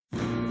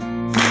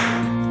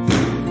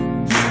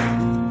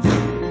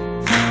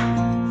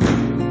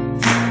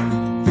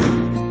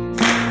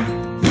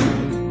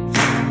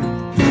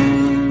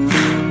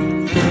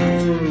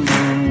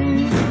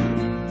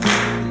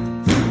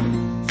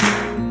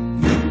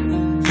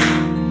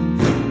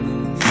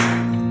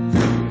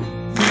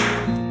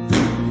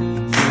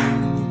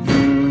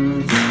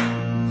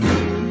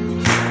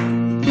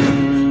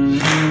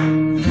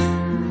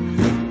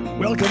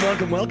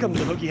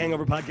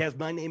Hangover Podcast.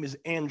 My name is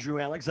Andrew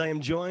Alex. I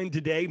am joined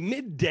today,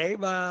 midday,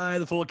 by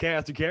the full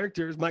cast of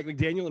characters, Mike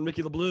McDaniel and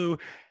Ricky LeBlue.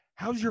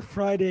 How's your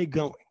Friday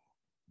going?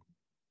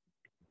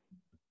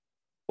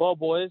 Well,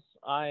 boys,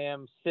 I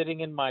am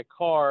sitting in my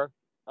car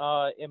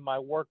in my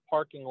work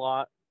parking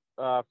lot,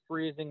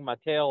 freezing my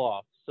tail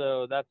off.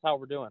 So that's how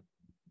we're doing.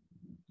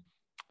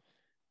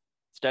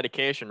 It's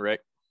dedication,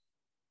 Rick.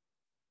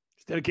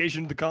 It's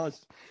dedication to the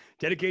cause.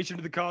 Dedication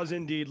to the cause,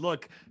 indeed.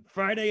 Look,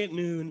 Friday at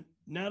noon,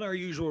 not our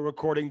usual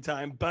recording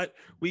time, but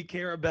we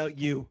care about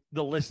you,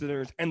 the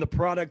listeners, and the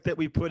product that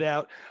we put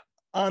out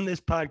on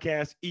this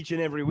podcast each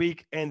and every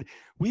week. And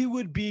we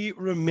would be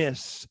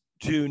remiss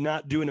to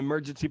not do an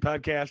emergency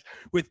podcast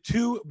with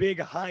two big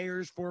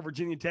hires for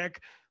Virginia Tech.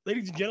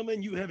 Ladies and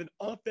gentlemen, you have an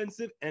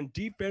offensive and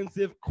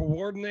defensive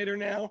coordinator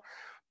now.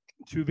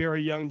 Two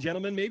very young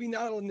gentlemen, maybe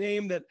not a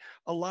name that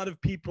a lot of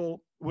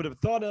people would have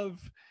thought of,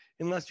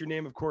 unless your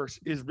name, of course,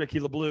 is Ricky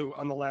LeBlue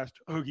on the last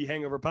Hoagie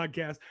Hangover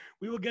podcast.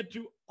 We will get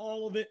to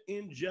all of it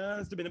in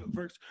just a minute. But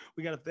first,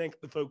 we got to thank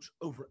the folks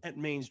over at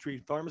Main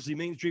Street Pharmacy.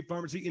 Main Street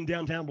Pharmacy in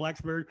downtown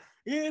Blacksburg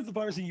is the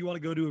pharmacy you want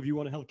to go to if you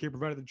want a healthcare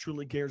provider that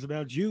truly cares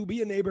about you.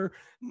 Be a neighbor,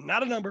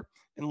 not a number.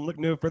 And look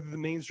no further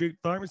than Main Street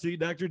Pharmacy.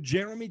 Dr.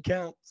 Jeremy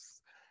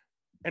Counts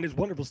and his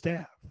wonderful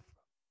staff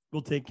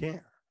will take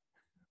care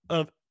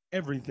of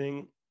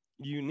everything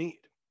you need.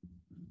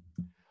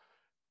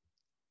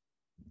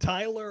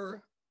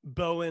 Tyler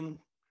Bowen,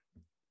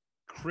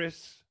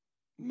 Chris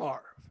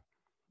Marve.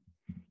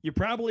 You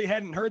probably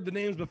hadn't heard the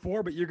names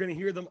before, but you're going to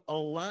hear them a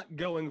lot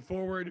going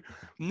forward.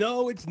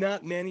 No, it's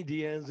not Manny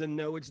Diaz, and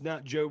no, it's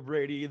not Joe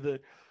Brady.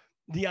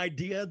 The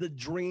idea, the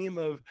dream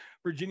of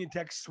Virginia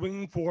Tech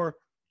swinging for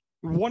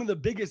one of the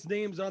biggest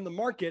names on the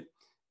market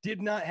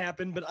did not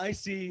happen, but I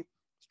see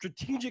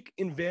strategic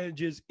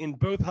advantages in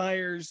both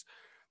hires.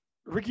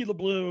 Ricky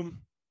LeBlue,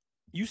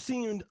 you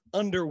seemed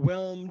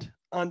underwhelmed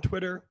on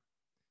Twitter.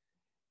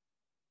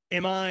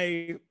 Am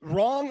I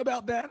wrong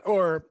about that,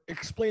 or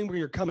explain where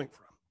you're coming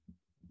from?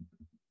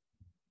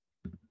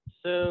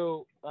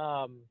 So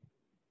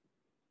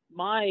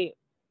my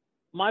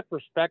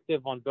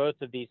perspective on both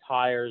of these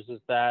hires is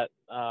that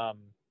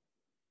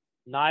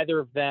neither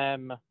of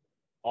them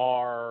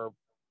are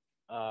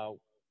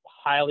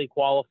highly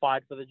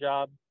qualified for the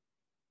job.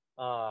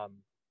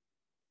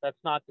 That's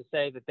not to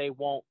say that they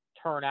won't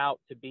turn out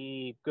to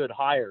be good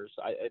hires.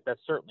 That's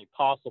certainly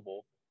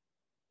possible.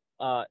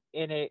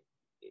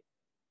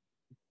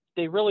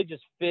 They really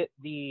just fit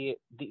the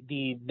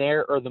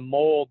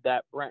mold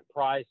that Brent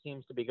Pry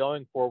seems to be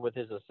going for with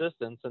his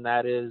assistants, and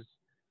that is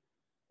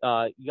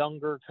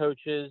younger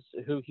coaches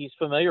who he's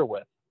familiar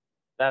with.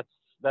 That's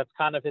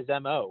kind of his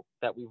MO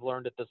that we've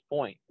learned at this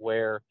point,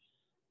 where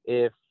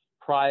if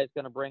Pry is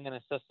going to bring an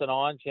assistant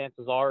on,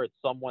 chances are it's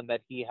someone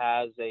that he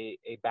has a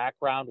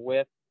background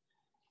with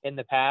in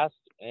the past,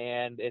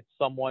 and it's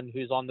someone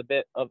who's on the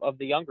bit of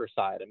the younger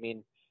side. I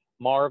mean,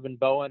 Marv and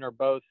Bowen are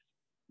both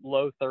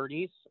low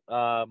 30s,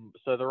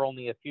 so they're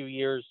only a few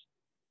years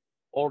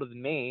older than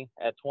me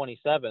at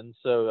 27.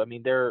 So I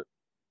mean, they're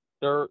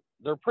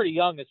pretty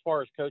young as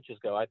far as coaches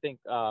go. I think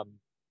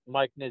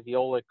Mike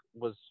Niziolek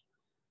was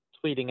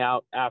tweeting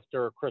out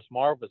after Chris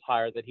Marv was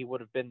hired that he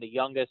would have been the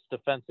youngest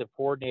defensive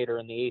coordinator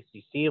in the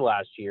ACC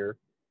last year,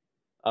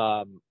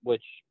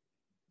 which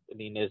I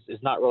mean is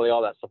not really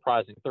all that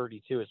surprising.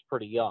 32 is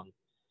pretty young.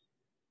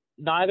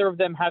 Neither of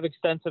them have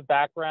extensive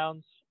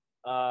backgrounds.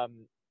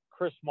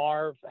 Chris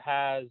Marv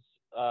has,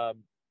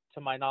 to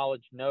my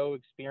knowledge, no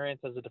experience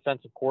as a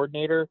defensive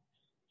coordinator.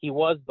 He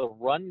was the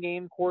run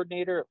game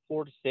coordinator at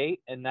Florida State,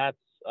 and that's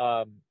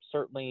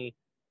certainly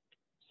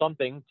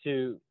something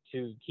to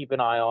keep an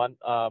eye on.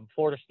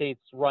 Florida State's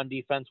run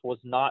defense was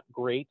not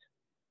great.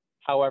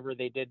 However,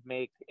 they did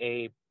make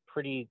a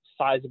pretty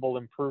sizable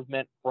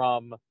improvement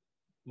from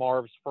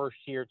Marv's first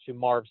year to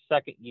Marv's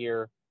second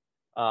year,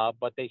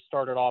 but they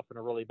started off in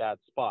a really bad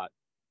spot.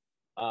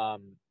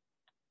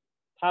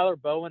 Tyler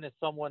Bowen is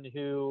someone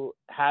who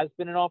has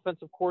been an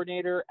offensive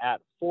coordinator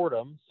at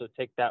Fordham, so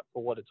take that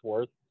for what it's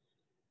worth.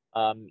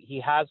 He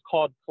has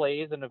called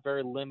plays in a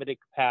very limited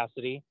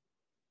capacity.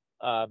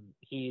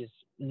 He's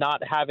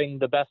not having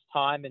the best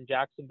time in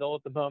Jacksonville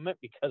at the moment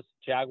because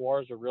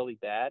Jaguars are really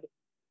bad.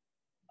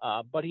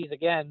 But he's,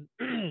 again,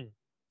 an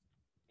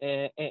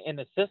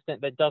assistant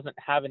that doesn't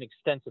have an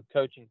extensive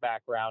coaching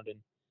background. And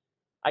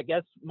I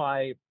guess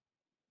my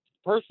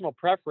personal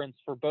preference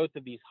for both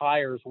of these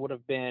hires would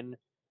have been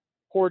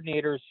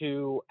coordinators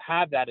who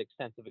have that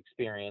extensive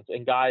experience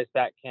and guys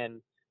that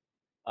can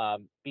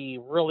be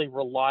really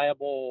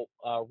reliable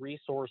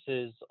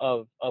resources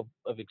of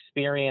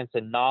experience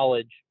and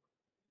knowledge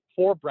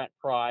for Brent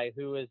Pry,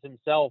 who is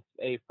himself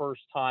a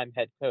first-time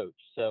head coach.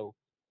 So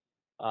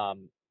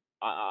I'm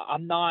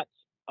not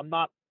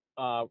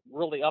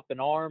really up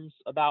in arms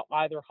about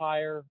either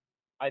hire.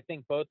 I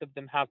think both of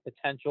them have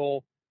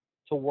potential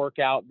to work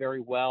out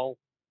very well,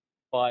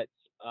 but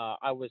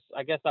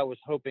I guess I was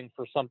hoping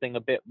for something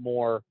a bit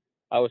more.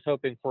 I was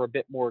hoping for a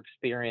bit more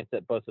experience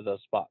at both of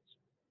those spots.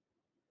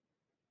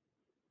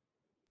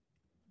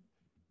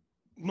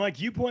 Mike,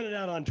 you pointed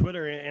out on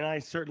Twitter, and I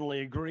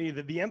certainly agree,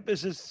 that the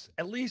emphasis,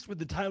 at least with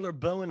the Tyler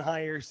Bowen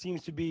hire,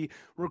 seems to be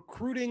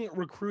recruiting,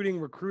 recruiting,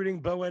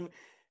 recruiting. Bowen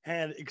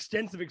had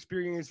extensive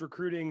experience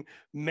recruiting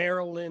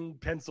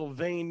Maryland,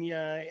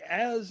 Pennsylvania,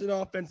 as an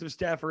offensive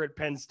staffer at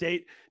Penn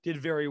State, did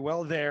very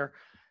well there.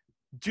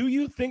 Do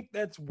you think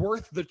that's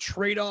worth the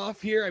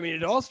trade-off here? I mean,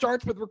 it all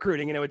starts with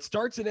recruiting. You know, it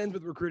starts and ends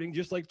with recruiting,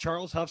 just like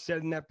Charles Huff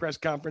said in that press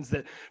conference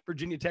that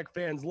Virginia Tech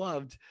fans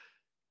loved.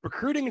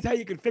 Recruiting is how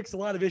you can fix a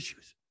lot of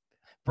issues.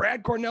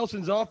 Brad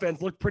Cornelson's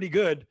offense looked pretty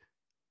good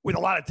with a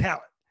lot of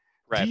talent.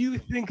 Right. Do you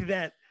think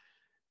that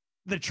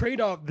the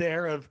trade-off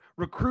there of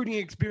recruiting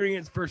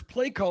experience versus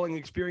play calling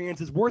experience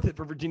is worth it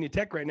for Virginia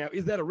Tech right now?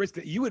 Is that a risk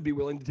that you would be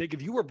willing to take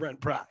if you were Brent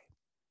Pry?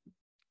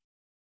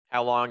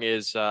 How long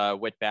is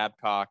Whit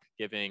Babcock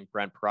giving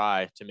Brent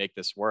Pry to make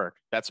this work?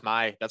 That's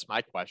my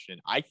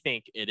question. I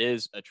think it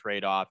is a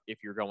trade-off if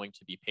you're going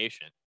to be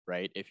patient,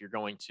 right? If you're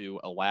going to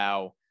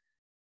allow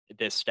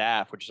this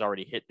staff, which has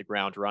already hit the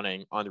ground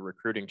running on the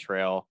recruiting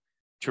trail,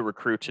 to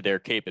recruit to their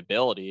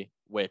capability,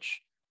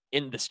 which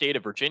in the state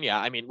of Virginia,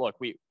 I mean, look,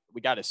 we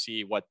got to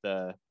see what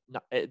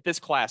this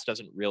class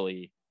doesn't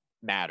really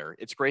matter.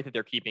 It's great that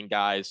they're keeping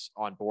guys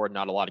on board.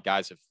 Not a lot of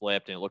guys have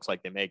flipped, and it looks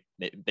like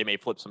they may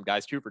flip some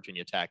guys to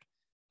Virginia Tech.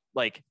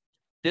 Like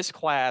this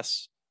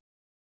class,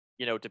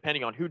 you know,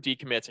 depending on who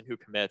decommits and who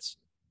commits,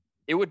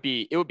 it would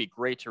be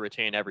great to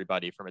retain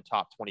everybody from a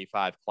top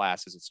 25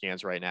 class as it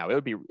stands right now. It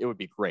would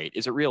be great.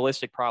 Is it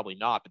realistic? Probably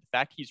not. But the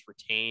fact he's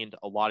retained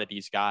a lot of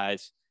these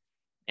guys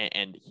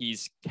and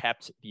he's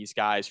kept these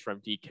guys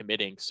from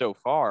decommitting so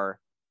far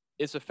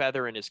is a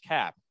feather in his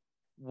cap.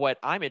 What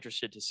I'm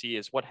interested to see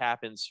is what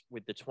happens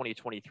with the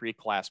 2023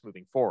 class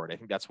moving forward. I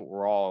think that's what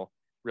we're all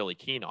really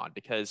keen on,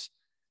 because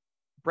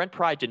Brent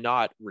Pry did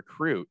not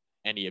recruit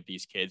any of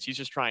these kids. He's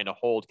just trying to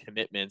hold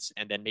commitments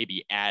and then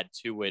maybe add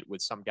to it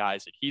with some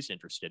guys that he's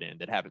interested in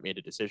that haven't made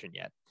a decision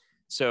yet.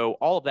 So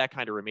all of that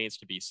kind of remains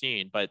to be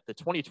seen. But the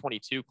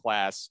 2022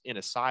 class in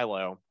a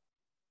silo,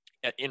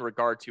 in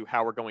regard to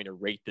how we're going to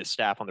rate this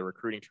staff on the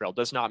recruiting trail,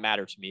 does not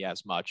matter to me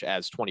as much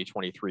as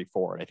 2023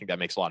 forward. I think that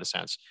makes a lot of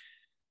sense.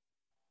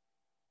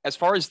 As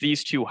far as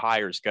these two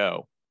hires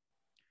go,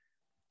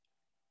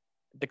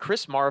 the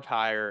Chris Marve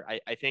hire,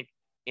 I think,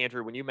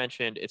 Andrew, when you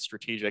mentioned it's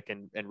strategic,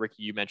 and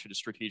Ricky, you mentioned it's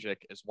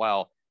strategic as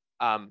well.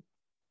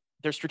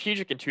 They're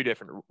strategic in two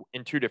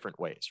different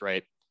ways,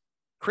 right?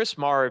 Chris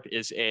Marve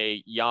is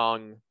a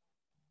young,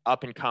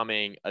 up and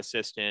coming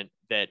assistant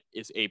that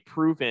is a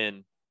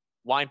proven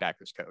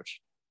linebackers coach.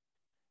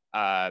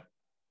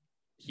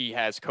 He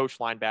has coached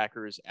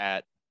linebackers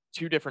at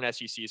two different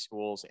SEC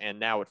schools and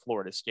now at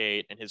Florida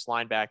State, and his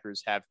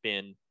linebackers have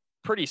been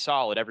pretty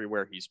solid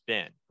everywhere he's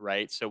been,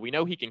 right? So we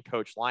know he can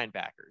coach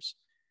linebackers.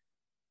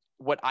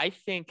 What I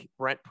think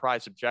Brent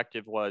Pry's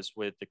objective was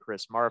with the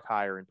Chris Marve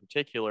hire in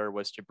particular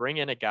was to bring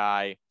in a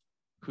guy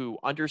who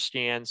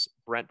understands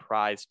Brent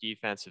Pry's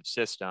defensive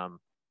system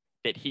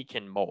that he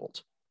can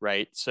mold,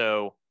 right?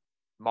 So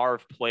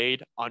Marve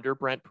played under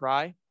Brent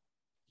Pry.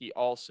 He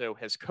also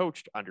has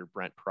coached under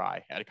Brent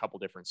Pry at a couple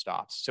different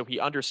stops. So he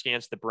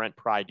understands the Brent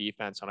Pry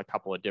defense on a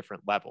couple of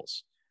different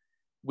levels.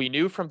 We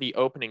knew from the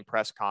opening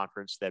press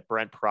conference that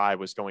Brent Pry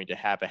was going to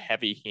have a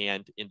heavy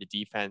hand in the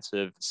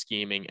defensive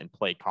scheming and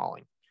play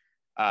calling.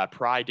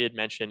 Pry did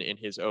mention in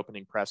his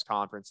opening press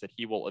conference that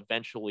he will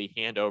eventually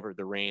hand over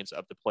the reins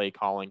of the play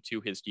calling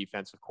to his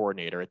defensive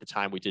coordinator. At the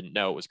time, we didn't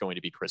know it was going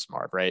to be Chris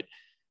Marve, right?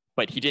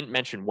 But he didn't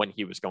mention when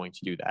he was going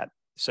to do that.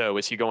 So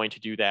is he going to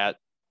do that,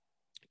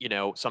 you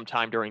know,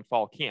 sometime during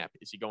fall camp?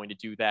 Is he going to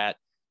do that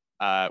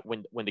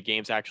when the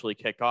games actually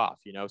kick off,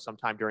 you know,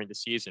 sometime during the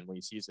season when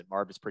he sees that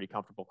Marve is pretty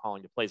comfortable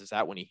calling the plays? Is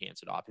that when he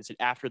hands it off? Is it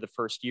after the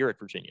first year at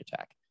Virginia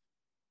Tech?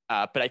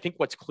 But I think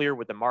what's clear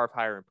with the Marve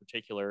hire in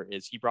particular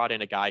is he brought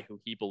in a guy who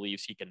he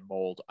believes he can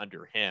mold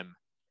under him,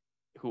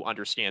 who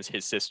understands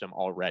his system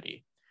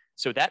already.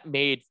 So that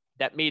made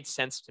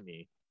sense to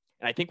me.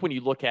 And I think when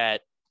you look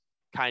at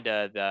kind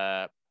of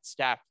the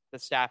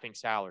staffing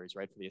salaries,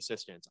 right, for the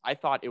assistants, I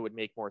thought it would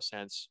make more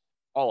sense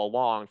all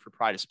along for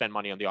Pry to spend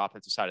money on the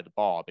offensive side of the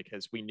ball,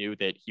 because we knew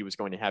that he was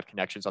going to have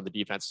connections on the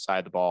defensive side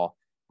of the ball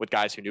with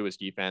guys who knew his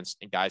defense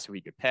and guys who he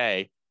could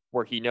pay,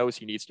 where he knows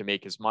he needs to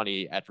make his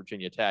money at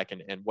Virginia Tech.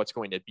 And what's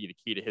going to be the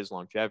key to his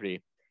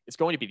longevity is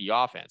going to be the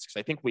offense. Because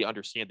I think we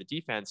understand the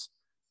defense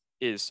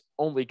is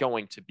only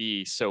going to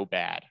be so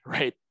bad,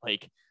 right?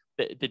 Like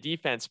the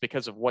defense,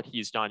 because of what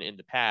he's done in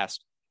the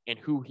past and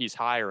who he's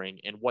hiring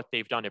and what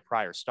they've done at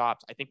prior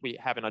stops, I think we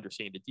have an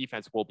understanding the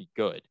defense will be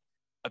good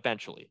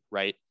eventually,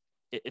 right?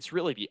 It's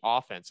really the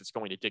offense that's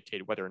going to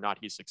dictate whether or not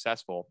he's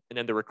successful. And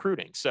then the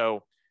recruiting.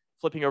 So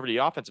flipping over to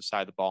the offensive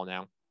side of the ball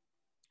now,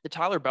 the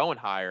Tyler Bowen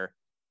hire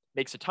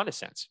makes a ton of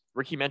sense.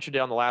 Ricky mentioned it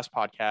on the last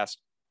podcast.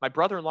 My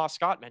brother-in-law,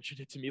 Scott, mentioned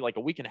it to me like a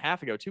week and a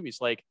half ago too.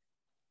 He's like,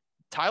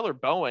 Tyler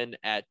Bowen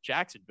at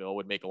Jacksonville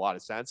would make a lot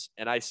of sense.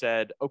 And I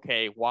said,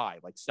 okay, why?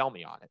 Like, sell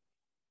me on it.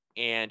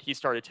 And he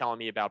started telling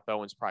me about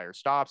Bowen's prior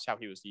stops, how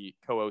he was the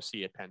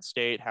co-OC at Penn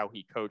State, how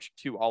he coached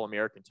two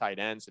All-American tight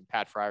ends and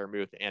Pat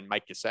Freiermuth and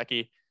Mike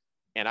Gesicki.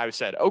 And I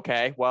said,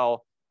 okay,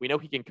 well, We know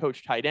he can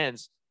coach tight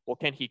ends. Well,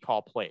 can he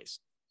call plays?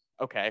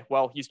 Okay,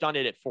 well, he's done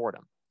it at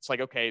Fordham. It's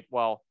like, okay,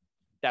 well,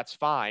 that's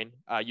fine.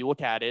 You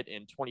look at it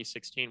in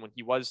 2016 when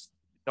he was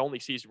the only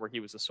season where he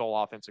was the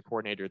sole offensive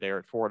coordinator there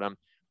at Fordham.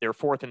 They were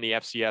 4th in the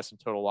FCS in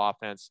total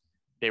offense.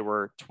 They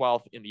were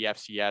 12th in the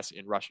FCS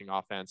in rushing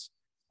offense,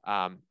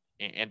 and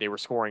they were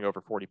scoring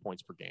over 40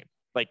 points per game.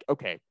 Like,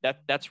 okay,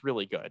 that's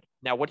really good.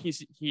 Now, what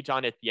he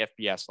done at the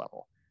FBS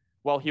level?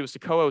 Well, he was the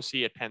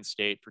co-OC at Penn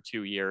State for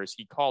 2 years.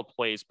 He called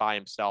plays by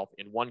himself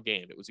in one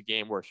game. It was a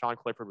game where Sean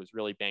Clifford was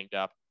really banged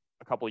up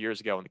a couple of years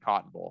ago in the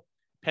Cotton Bowl.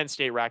 Penn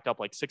State racked up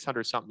like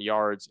 600-something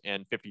yards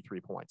and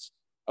 53 points.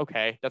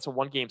 Okay, that's a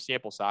one-game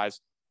sample size.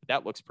 But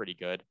that looks pretty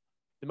good.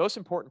 The most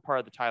important part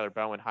of the Tyler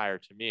Bowen hire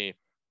to me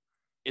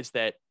is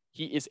that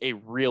he is a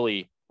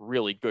really,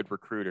 really good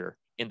recruiter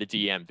in the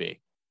DMV,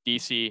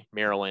 DC,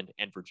 Maryland,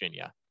 and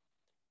Virginia.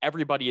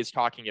 Everybody is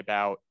talking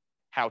about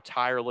how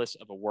tireless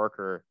of a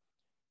worker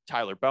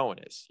Tyler Bowen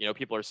is. You know,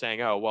 people are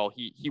saying, oh, well,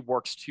 he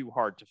works too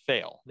hard to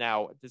fail.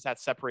 Now, does that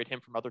separate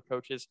him from other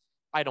coaches?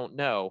 I don't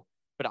know.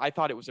 But I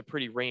thought it was a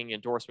pretty ringing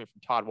endorsement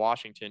from Todd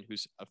Washington,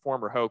 who's a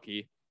former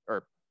Hokie,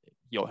 or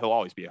he'll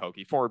always be a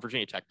Hokie, former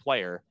Virginia Tech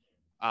player,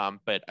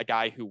 but a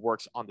guy who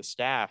works on the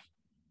staff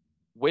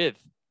with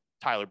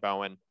Tyler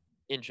Bowen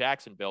in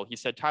Jacksonville. He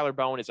said Tyler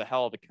Bowen is a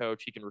hell of a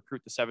coach. He can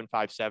recruit the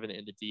 757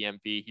 in the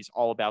DMV. He's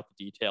all about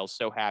the details.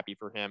 So happy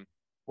for him.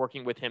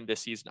 Working with him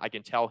this season, I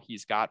can tell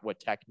he's got what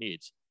Tech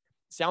needs.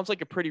 Sounds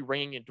like a pretty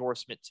ringing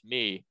endorsement to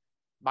me.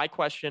 My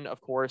question,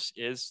 of course,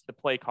 is the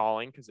play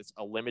calling, because it's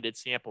a limited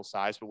sample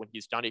size, but when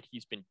he's done it,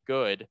 he's been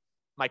good.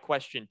 My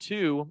question,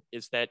 too,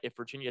 is that if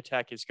Virginia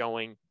Tech is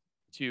going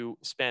to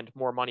spend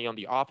more money on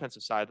the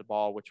offensive side of the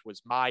ball, which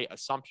was my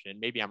assumption,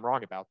 maybe I'm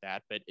wrong about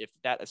that, but if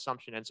that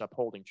assumption ends up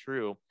holding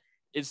true,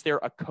 is there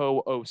a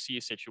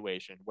co-OC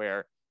situation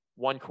where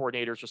one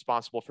coordinator is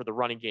responsible for the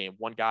running game,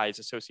 one guy is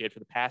associated for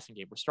the passing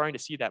game? We're starting to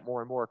see that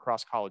more and more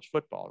across college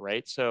football,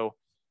 right? So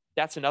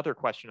that's another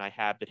question I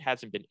have that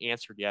hasn't been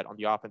answered yet on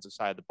the offensive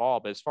side of the ball.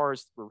 But as far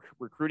as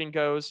recruiting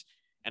goes,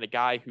 and a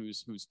guy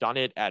who's done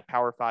it at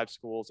Power 5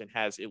 schools and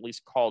has at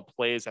least called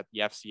plays at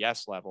the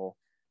FCS level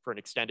for an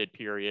extended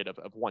period of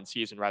one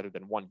season rather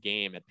than one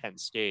game at Penn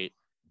State,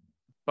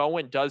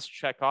 Bowen does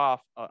check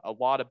off a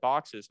lot of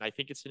boxes, and I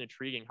think it's an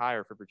intriguing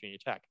hire for Virginia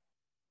Tech.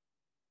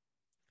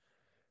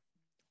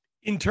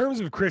 In terms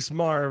of Chris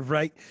Marve,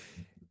 right?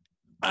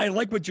 I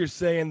like what you're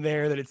saying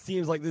there, that it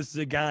seems like this is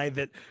a guy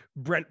that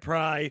Brent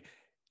Pry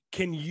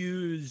can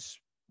use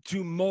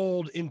to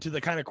mold into the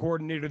kind of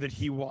coordinator that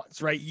he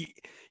wants, right?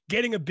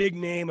 Getting a big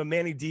name, a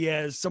Manny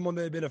Diaz, someone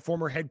that had been a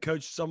former head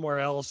coach somewhere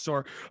else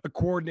or a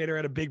coordinator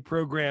at a big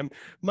program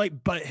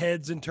might butt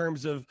heads in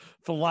terms of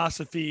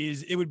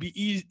philosophies. It would be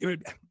easy.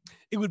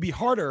 It would be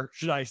harder,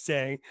 should I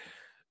say,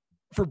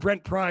 for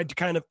Brent Pry to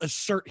kind of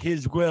assert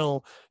his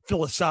will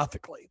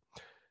philosophically.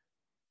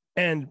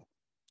 And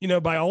you know,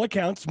 by all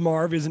accounts,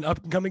 Marv is an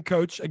up-and-coming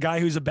coach, a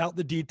guy who's about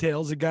the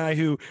details, a guy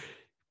who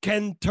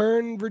can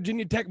turn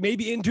Virginia Tech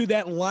maybe into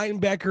that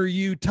linebacker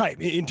U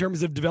type in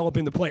terms of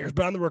developing the players.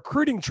 But on the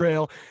recruiting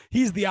trail,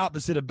 he's the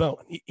opposite of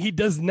Bowen. He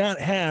does not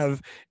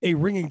have a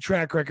ringing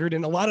track record.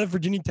 And a lot of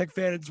Virginia Tech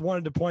fans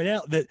wanted to point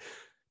out that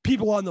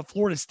people on the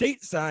Florida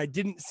State side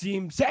didn't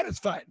seem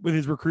satisfied with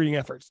his recruiting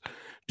efforts.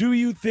 Do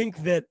you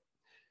think that,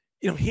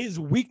 you know, his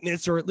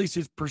weakness, or at least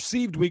his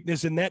perceived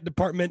weakness in that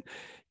department,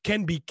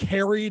 can be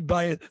carried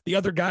by the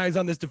other guys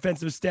on this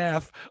defensive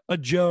staff, a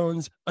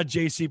Jones, a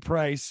J.C.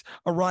 Price,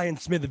 a Ryan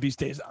Smith if he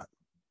stays on?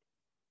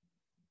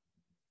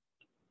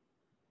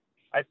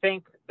 I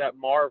think that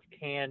Marv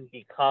can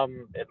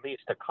become at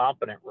least a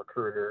competent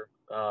recruiter.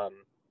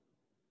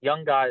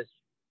 Young guys,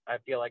 I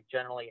feel like,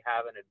 generally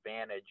have an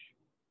advantage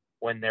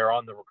when they're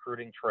on the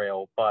recruiting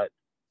trail. But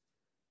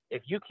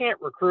if you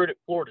can't recruit at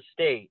Florida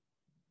State,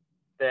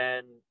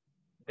 then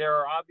there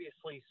are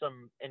obviously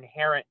some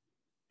inherent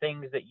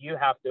things that you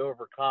have to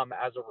overcome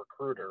as a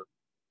recruiter,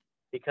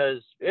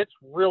 because it's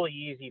really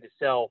easy to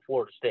sell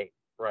Florida State,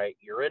 right?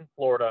 You're in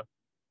Florida,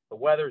 the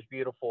weather's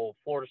beautiful.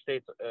 Florida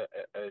State's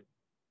a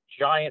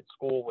giant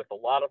school with a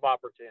lot of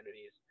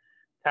opportunities.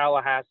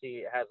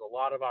 Tallahassee has a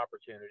lot of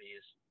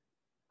opportunities.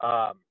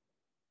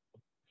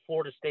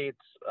 Florida State's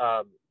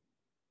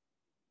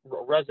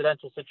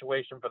residential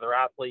situation for their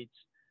athletes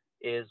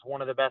is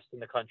one of the best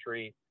in the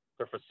country.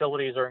 Their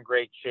facilities are in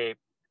great shape.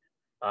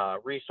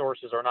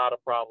 Resources are not a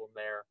problem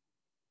there.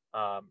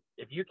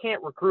 If you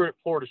can't recruit at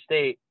Florida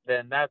State,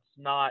 then that's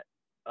not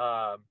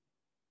a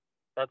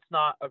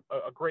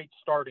great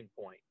starting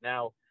point.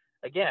 Now,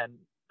 again,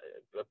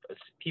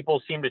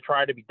 people seem to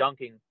try to be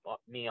dunking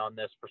me on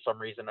this for some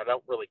reason. I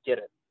don't really get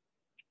it.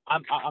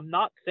 I'm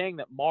not saying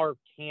that Marv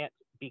can't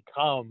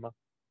become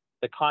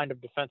the kind of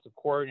defensive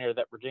coordinator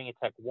that Virginia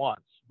Tech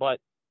wants, but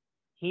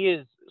he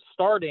is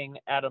starting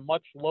at a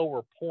much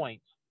lower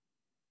point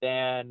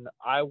than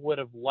I would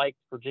have liked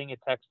Virginia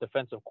Tech's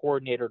defensive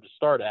coordinator to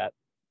start at.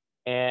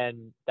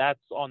 And that's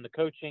on the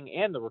coaching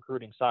and the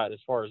recruiting side, as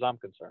far as I'm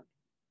concerned.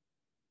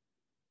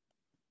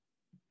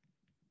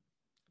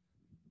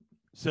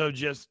 So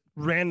just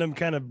random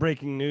kind of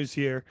breaking news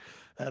here.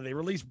 They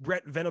released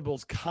Brett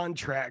Venables'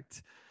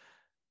 contract,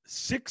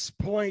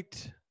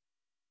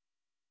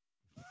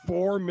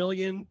 $6.4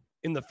 million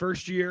in the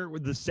first year,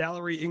 with the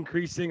salary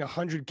increasing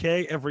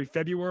 $100K every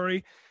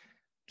February.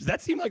 Does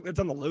that seem like that's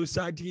on the low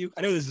side to you?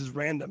 I know this is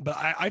random, but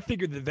I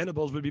figured that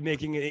Venables would be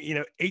making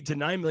 $8 to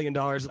 $9 million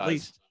at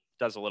least.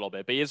 Does a little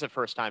bit, but he is a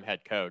first-time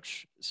head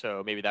coach,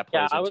 so maybe that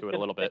plays into it a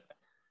little bit.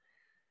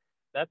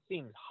 That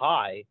seems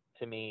high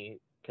to me,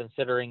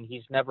 considering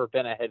he's never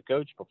been a head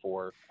coach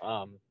before.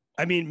 I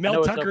mean,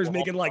 Mel Tucker's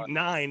making like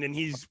 $9, and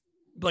he's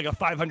like a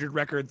 500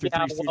 record through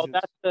 3 seasons.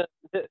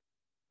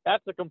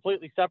 That's a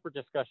completely separate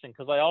discussion,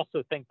 because I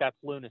also think that's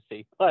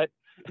lunacy. But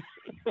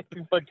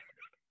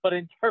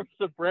in terms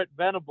of Brett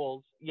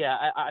Venables, yeah,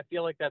 I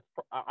feel like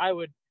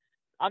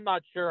I'm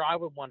not sure I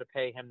would want to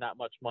pay him that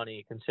much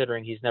money,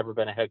 considering he's never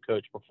been a head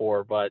coach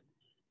before. But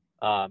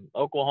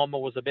Oklahoma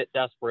was a bit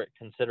desperate,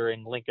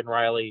 considering Lincoln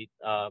Riley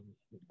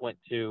went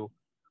to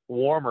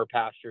warmer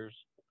pastures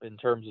in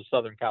terms of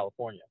Southern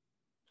California.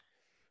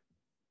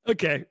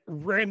 Okay,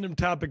 random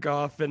topic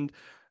off, and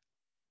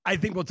I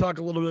think we'll talk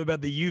a little bit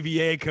about the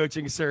UVA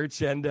coaching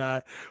search and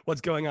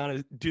what's going on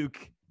at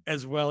Duke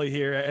as well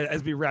here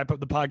as we wrap up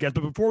the podcast.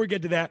 But before we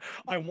get to that,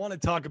 I want to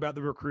talk about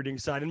the recruiting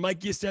side. And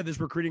Mike, you said this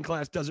recruiting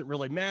class doesn't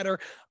really matter.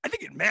 I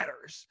think it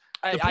matters.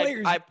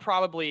 I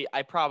probably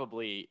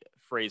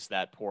phrased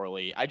that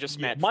poorly. I just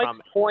meant my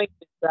point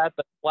is that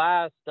the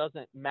class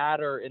doesn't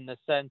matter in the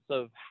sense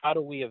of how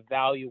do we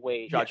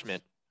evaluate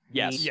judgment.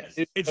 Yes.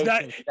 It's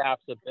not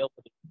staff's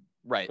ability.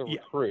 Right. To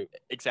recruit.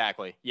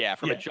 Exactly. Yeah.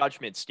 From a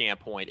judgment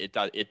standpoint, it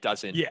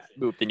doesn't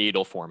move the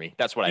needle for me.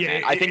 That's what I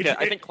meant. I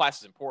think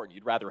class is important.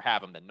 You'd rather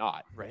have them than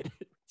not. Right.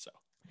 So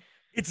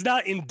it's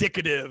not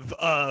indicative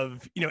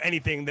of,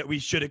 anything that we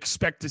should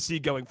expect to see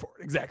going forward.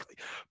 Exactly.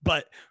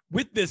 But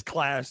with this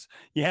class,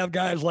 you have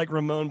guys like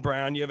Ramon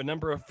Brown. You have a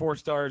number of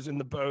 4-stars in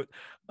the boat.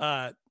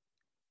 For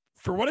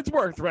what it's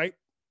worth, right?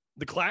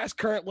 The class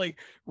currently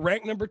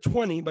ranked number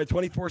 20 by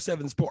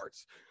 24/7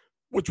 Sports,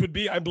 which would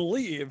be, I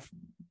believe,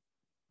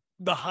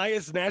 the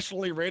highest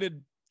nationally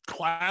rated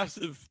class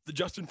of the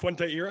Justin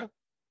Fuente era.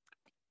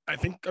 I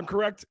think I'm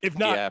correct. If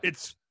not,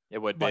 it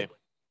would be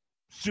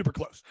super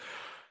close.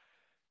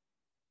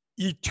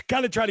 You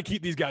kind of try to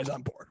keep these guys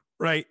on board,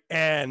 right?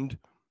 And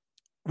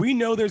we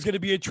know there's going to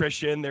be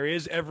attrition. There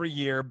is every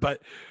year.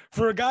 But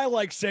for a guy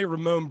like, say,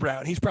 Ramon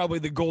Brown, he's probably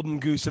the golden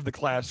goose of the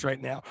class right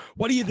now.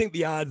 What do you think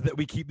the odds that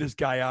we keep this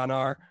guy on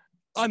are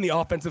on the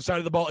offensive side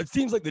of the ball? It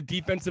seems like the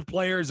defensive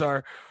players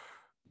are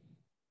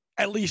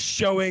at least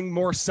showing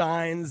more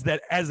signs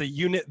that as a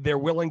unit, they're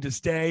willing to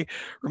stay.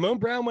 Ramon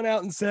Brown went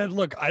out and said,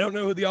 look, I don't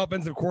know who the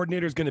offensive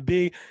coordinator is going to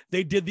be.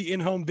 They did the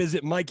in-home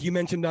visit. Mike, you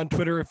mentioned on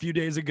Twitter a few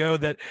days ago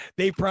that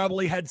they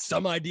probably had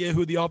some idea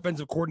who the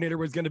offensive coordinator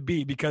was going to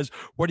be, because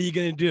what are you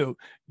going to do?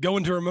 Go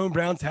into Ramon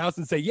Brown's house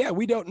and say, yeah,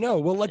 we don't know.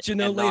 We'll let you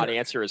know later. Not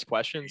answer his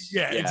questions.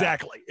 Yeah.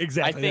 Exactly.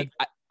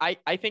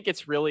 I think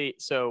it's really,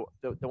 so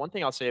the one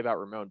thing I'll say about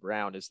Ramon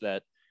Brown is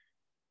that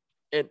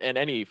in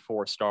any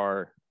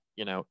 4-star,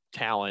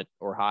 talent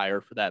or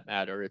higher for that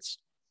matter,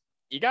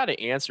 you got to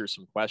answer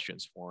some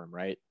questions for him,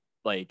 right?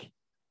 Like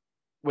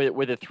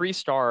with a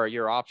 3-star,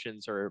 your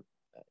options are,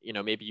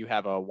 maybe you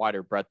have a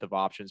wider breadth of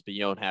options, but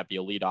you don't have the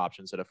elite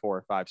options that a 4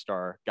 or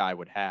 5-star guy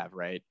would have,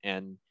 right?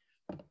 And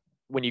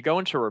when you go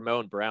into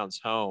Ramon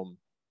Brown's home,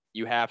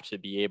 you have to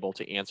be able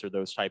to answer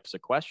those types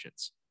of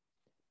questions.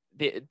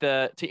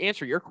 To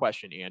answer your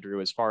question,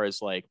 Andrew, as far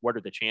as like what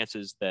are the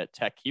chances that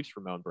Tech keeps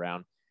Ramon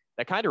Brown,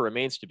 that kind of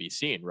remains to be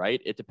seen,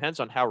 right? It depends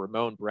on how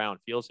Ramon Brown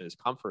feels in his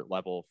comfort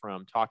level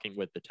from talking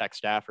with the Tech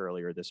staff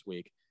earlier this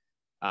week.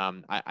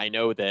 I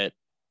know that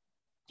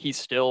he's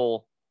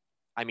still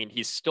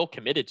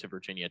committed to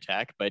Virginia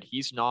Tech, but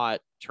he's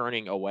not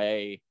turning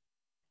away,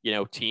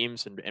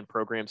 teams and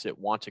programs that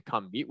want to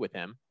come meet with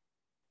him.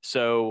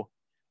 So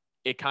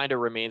it kind of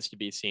remains to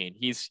be seen.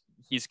 He's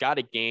got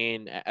to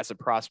gain, as a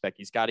prospect,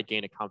 he's got to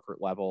gain a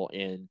comfort level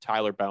in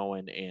Tyler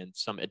Bowen and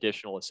some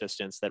additional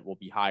assistants that will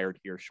be hired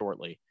here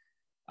shortly.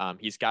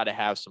 He's got to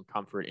have some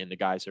comfort in the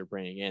guys they're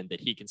bringing in,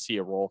 that he can see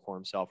a role for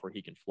himself where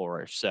he can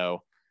flourish.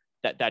 So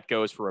that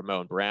goes for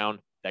Ramon Brown.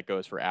 That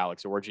goes for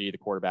Alex Orji, the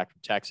quarterback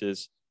from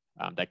Texas.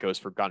 That goes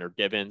for Gunnar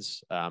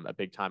Givens, a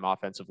big-time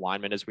offensive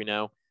lineman, as we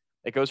know.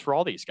 It goes for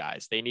all these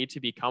guys. They need to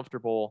be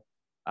comfortable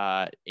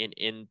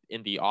in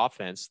the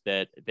offense,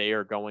 that they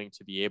are going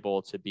to be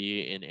able to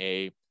be in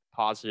a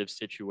positive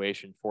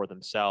situation for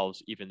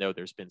themselves, even though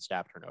there's been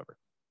staff turnover.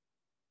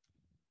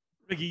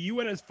 Ricky, you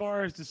went as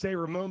far as to say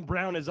Ramon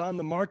Brown is on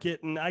the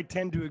market, and I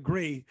tend to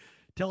agree.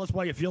 Tell us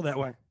why you feel that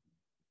way.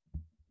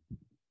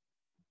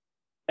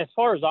 As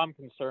far as I'm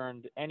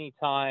concerned,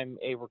 anytime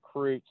a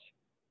recruit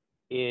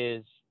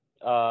is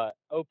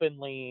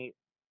openly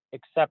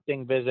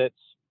accepting visits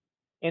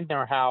in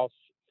their house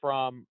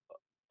from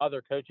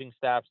other coaching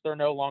staffs, they're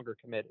no longer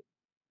committed.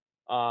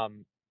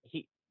 Ramon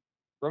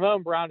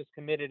Brown is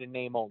committed in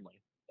name only,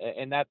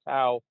 and that's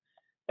how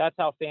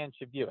fans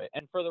should view it.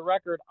 And for the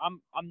record, I'm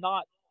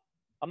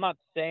not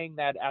saying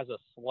that as a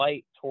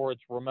slight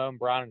towards Ramon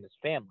Brown and his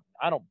family.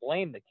 I don't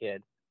blame the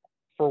kid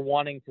for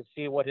wanting to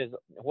see what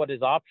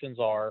his options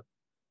are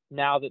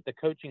now that the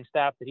coaching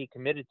staff that he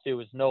committed to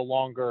is no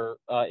longer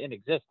in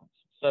existence.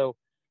 So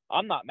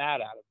I'm not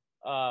mad at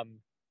him.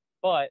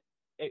 But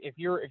if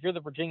you're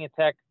the Virginia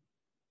Tech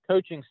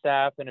coaching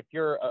staff, and if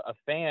you're a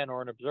fan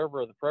or an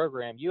observer of the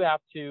program, you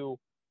have to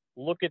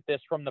look at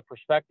this from the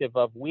perspective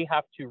of we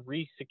have to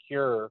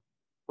re-secure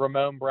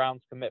Ramon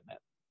Brown's commitment.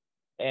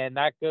 And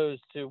that goes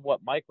to what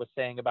Mike was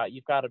saying about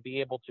you've got to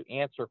be able to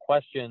answer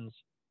questions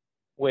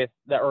with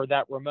that, or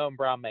that Ramon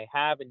Brown may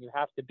have, and you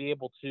have to be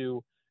able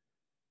to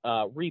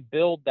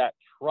rebuild that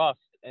trust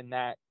and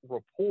that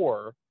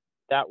rapport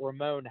that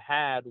Ramon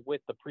had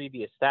with the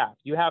previous staff.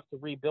 You have to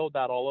rebuild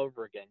that all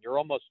over again. You're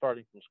almost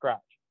starting from scratch.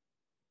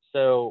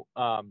 So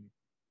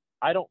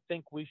I don't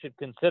think we should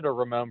consider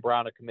Ramon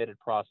Brown a committed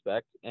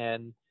prospect,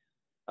 and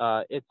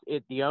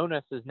the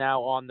onus is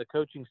now on the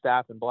coaching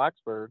staff in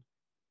Blacksburg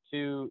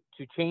to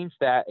change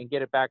that and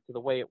get it back to the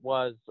way it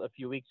was a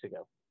few weeks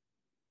ago.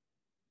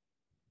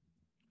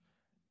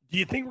 Do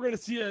you think we're going to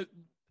see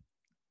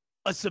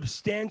a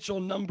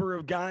substantial number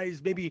of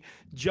guys maybe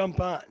jump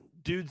on,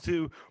 dudes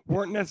who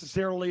weren't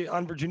necessarily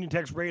on Virginia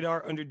Tech's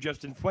radar under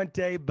Justin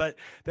Fuente, but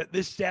that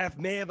this staff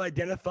may have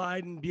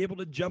identified and be able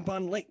to jump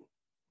on late?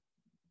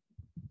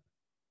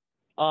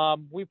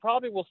 We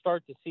probably will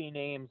start to see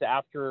names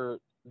after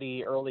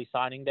the early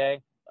signing day.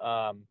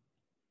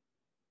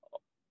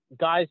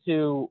 Guys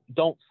who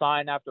don't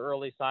sign after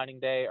early signing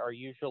day are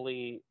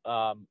usually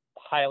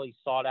highly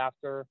sought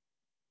after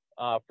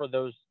for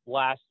those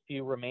last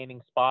few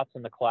remaining spots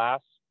in the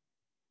class.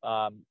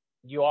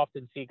 You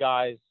often see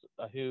guys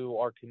who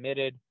are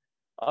committed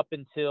up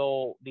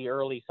until the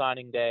early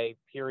signing day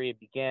period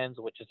begins,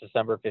 which is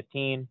December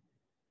 15,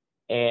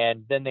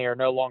 and then they are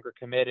no longer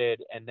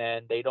committed, and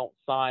then they don't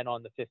sign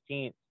on the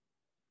 15th,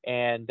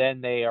 and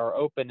then they are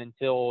open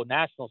until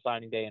National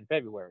Signing Day in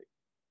February.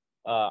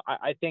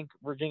 I think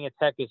Virginia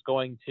Tech is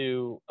going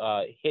to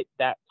hit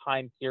that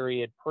time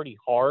period pretty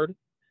hard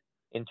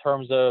in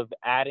terms of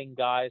adding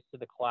guys to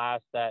the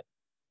class that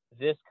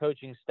this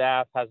coaching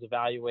staff has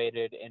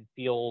evaluated and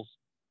feels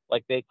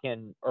like they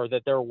can, or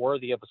that they're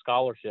worthy of a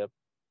scholarship.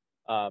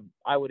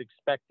 I would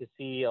expect to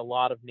see a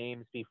lot of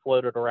names be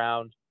floated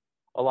around,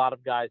 a lot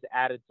of guys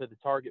added to the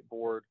target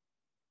board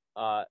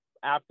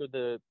after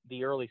the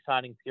early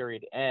signing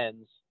period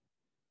ends,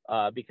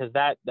 because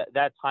that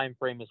time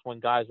frame is when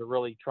guys are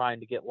really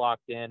trying to get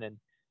locked in, and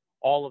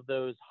all of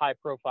those high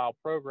profile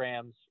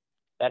programs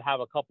that have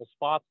a couple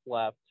spots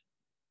left,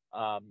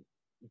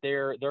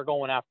 they're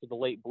going after the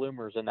late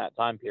bloomers in that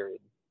time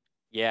period.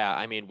 Yeah,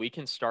 I mean, we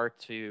can start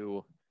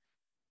to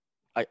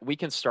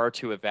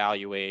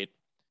evaluate,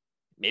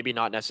 maybe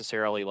not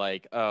necessarily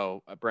like,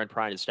 oh, Brent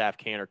Pry and his staff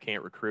can or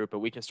can't recruit, but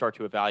we can start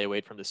to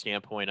evaluate from the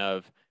standpoint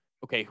of,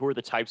 okay, who are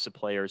the types of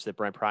players that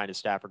Brent Pry and his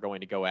staff are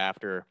going to go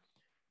after,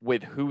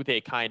 with who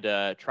they kind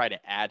of try to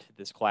add to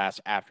this class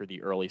after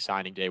the early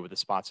signing day with the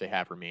spots they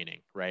have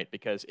remaining, right?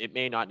 Because it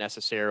may not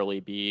necessarily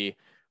be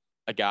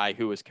a guy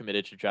who was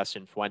committed to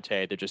Justin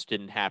Fuente that just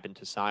didn't happen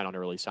to sign on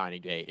early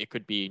signing day. It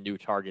could be new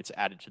targets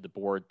added to the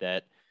board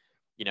that,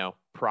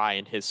 Pry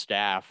and his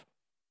staff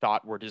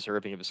thought were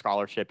deserving of a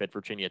scholarship at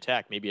Virginia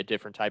Tech, maybe a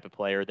different type of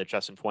player that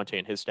Justin Fuente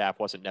and his staff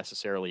wasn't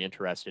necessarily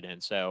interested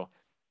in. So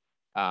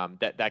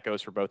that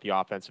goes for both the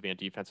offensive and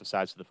defensive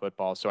sides of the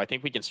football. So I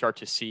think we can start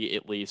to see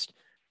at least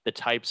the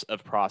types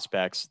of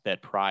prospects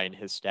that Pry and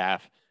his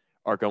staff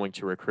are going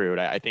to recruit.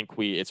 I think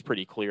it's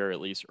pretty clear, at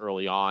least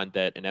early on,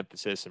 that an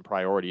emphasis and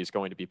priority is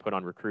going to be put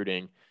on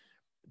recruiting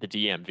the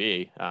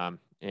DMV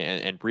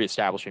and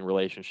reestablishing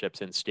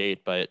relationships in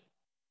state. But,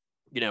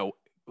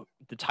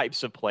 the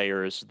types of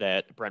players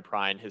that Brent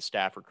Pry and his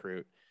staff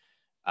recruit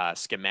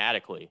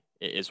schematically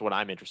is what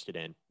I'm interested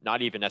in.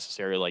 Not even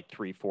necessarily like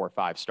 3, 4,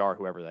 5 star,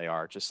 whoever they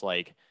are, just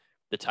like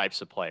the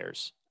types of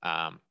players.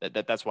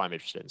 That's what I'm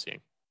interested in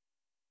seeing.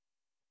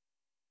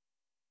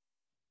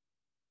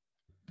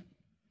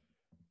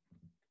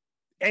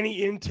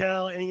 Any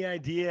intel, any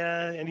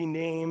idea, any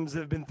names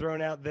have been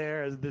thrown out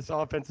there as this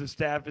offensive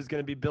staff is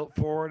going to be built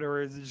forward,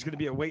 or is it just going to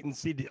be a wait and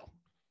see deal?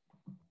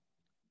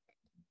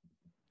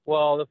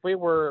 Well, if we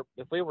were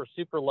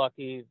super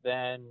lucky,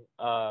 then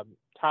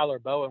Tyler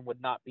Bowen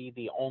would not be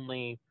the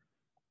only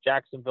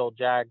Jacksonville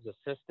Jags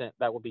assistant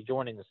that would be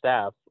joining the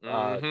staff.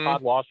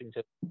 Todd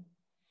Washington,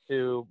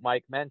 who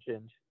Mike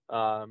mentioned,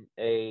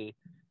 a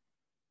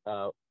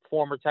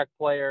former Tech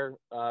player,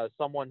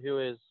 someone who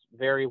is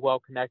very well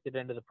connected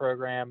into the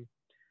program,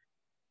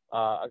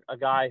 a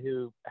guy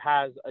who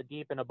has a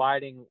deep and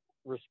abiding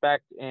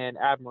respect and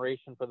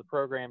admiration for the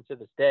program to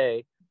this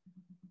day.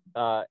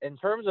 In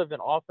terms of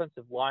an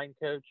offensive line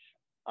coach,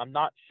 I'm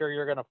not sure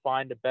you're going to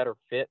find a better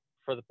fit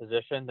for the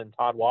position than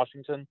Todd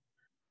Washington.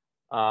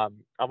 I've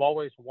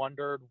always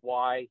wondered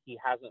why he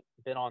hasn't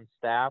been on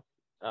staff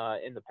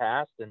in the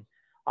past, and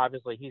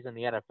obviously he's in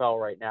the NFL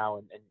right now,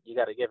 and you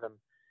got to give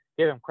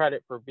him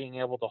credit for being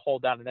able to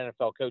hold down an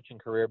NFL coaching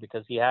career,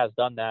 because he has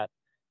done that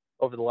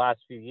over the last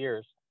few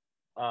years.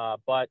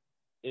 But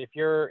if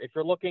you're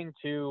looking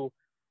to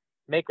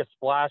make a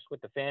splash with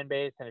the fan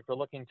base, and if you're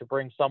looking to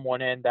bring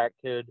someone in that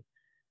could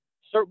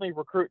certainly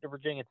recruit to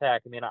Virginia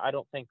Tech. I mean, I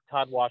don't think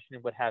Todd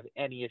Washington would have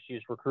any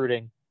issues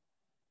recruiting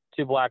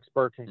to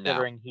Blacksburg,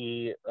 considering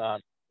he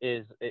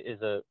is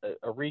a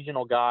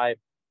regional guy,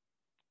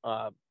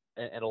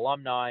 an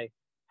alumni,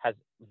 has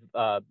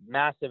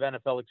massive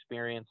NFL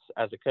experience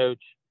as a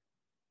coach.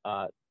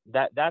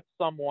 That's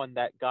someone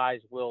that guys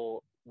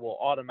will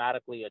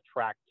automatically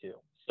attract to.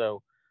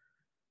 So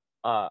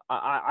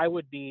I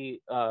would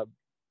be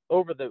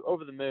over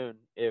the moon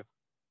if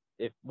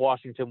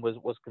Washington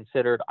was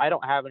considered. I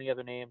don't have any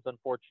other names,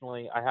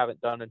 unfortunately. I haven't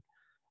done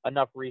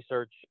enough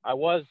research. I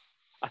was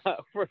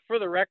for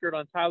the record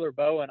on Tyler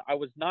Bowen, I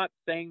was not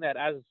saying that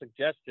as a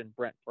suggestion,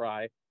 Brent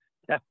Pry.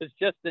 That was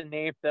just a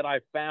name that I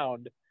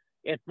found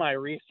in my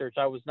research.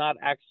 I was not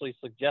actually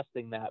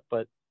suggesting that,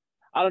 but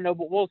I don't know,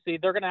 but we'll see.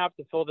 They're going to have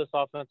to fill this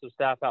offensive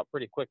staff out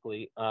pretty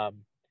quickly.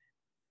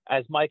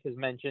 As Mike has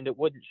mentioned, it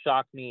wouldn't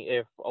shock me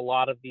if a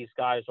lot of these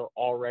guys are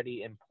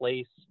already in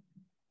place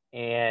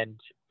and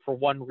for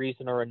one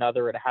reason or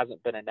another, it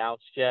hasn't been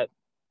announced yet.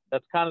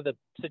 That's kind of the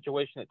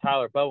situation that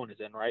Tyler Bowen is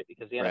in, right?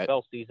 Because the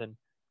NFL season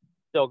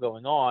still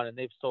going on, and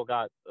they've still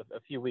got a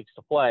few weeks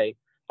to play.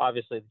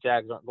 Obviously, the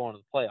Jags aren't going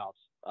to the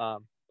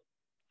playoffs.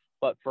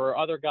 But for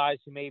other guys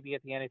who may be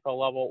at the NFL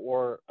level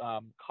or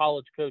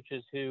college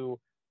coaches who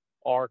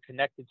are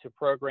connected to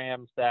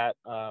programs that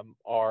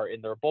are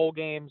in their bowl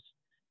games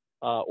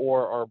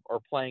or are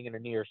playing in a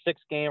New Year's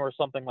Six game or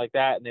something like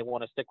that, and they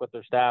want to stick with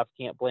their staff,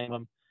 can't blame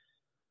them.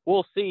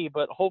 We'll see,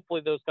 but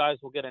hopefully those guys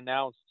will get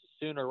announced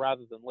sooner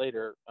rather than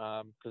later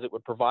because it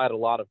would provide a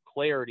lot of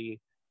clarity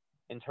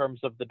in terms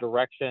of the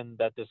direction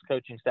that this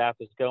coaching staff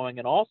is going.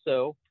 And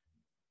also,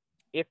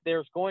 if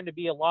there's going to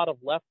be a lot of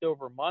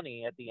leftover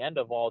money at the end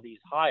of all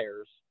these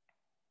hires,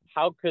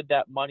 how could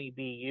that money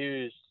be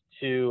used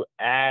to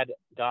add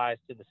guys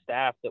to the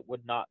staff that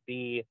would not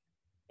be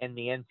in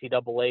the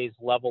NCAA's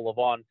level of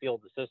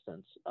on-field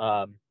assistance?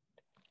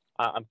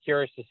 I'm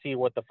curious to see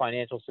what the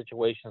financial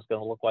situation is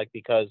going to look like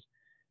because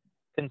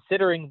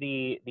considering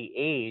the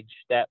age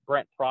that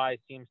Brent Pry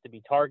seems to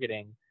be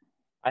targeting,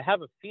 I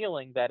have a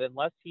feeling that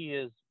unless he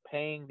is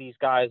paying these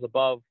guys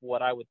above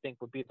what I would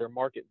think would be their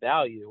market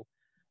value,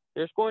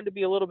 there's going to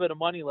be a little bit of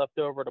money left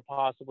over to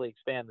possibly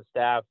expand the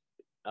staff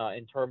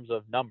in terms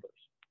of numbers.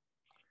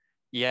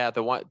 Yeah,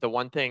 the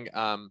one thing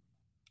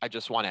I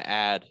just want to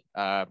add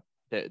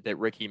that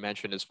Ricky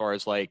mentioned as far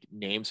as like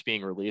names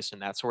being released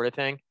and that sort of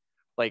thing.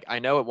 Like, I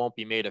know it won't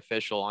be made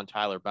official on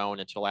Tyler Bowen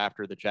until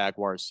after the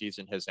Jaguars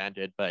season has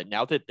ended, but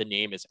now that the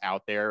name is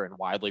out there and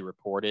widely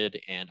reported,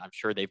 and I'm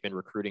sure they've been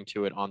recruiting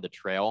to it on the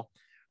trail,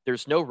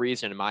 there's no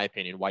reason, in my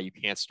opinion, why you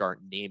can't start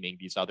naming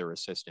these other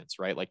assistants,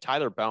 right? Like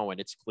Tyler Bowen,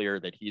 it's clear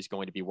that he's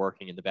going to be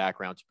working in the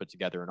background to put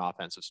together an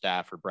offensive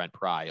staff for Brent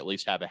Pry, at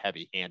least have a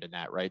heavy hand in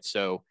that, right?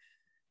 So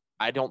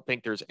I don't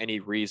think there's any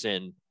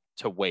reason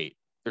to wait.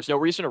 There's no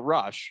reason to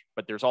rush,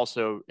 but there's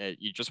also,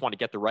 you just want to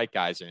get the right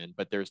guys in,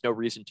 but there's no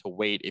reason to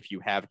wait if you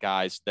have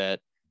guys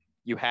that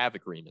you have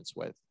agreements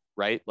with,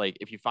 right? Like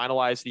if you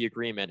finalize the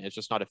agreement, it's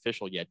just not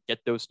official yet, get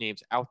those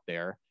names out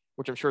there,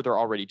 which I'm sure they're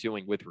already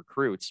doing with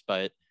recruits,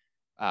 but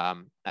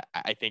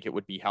I think it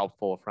would be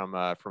helpful from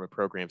a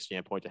program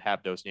standpoint to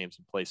have those names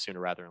in place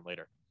sooner rather than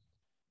later.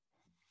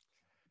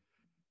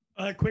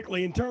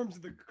 Quickly, in terms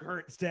of the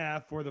current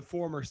staff or the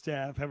former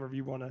staff, however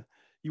you want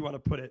to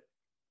put it,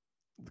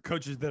 the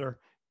coaches that are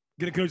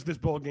going to coach this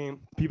bowl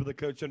game, people that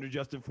coach under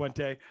Justin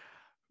Fuente,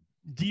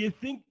 do you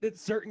think that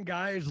certain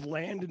guys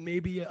land in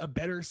maybe a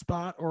better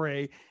spot or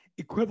a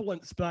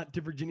equivalent spot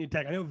to Virginia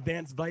Tech? I know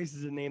Vance Vice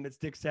is a name that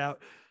sticks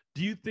out.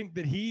 Do you think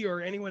that he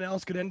or anyone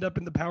else could end up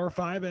in the Power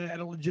Five at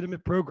a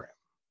legitimate program?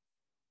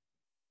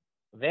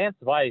 Vance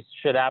Vice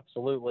should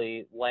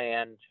absolutely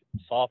land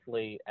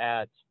softly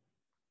at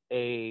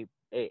a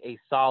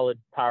solid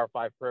Power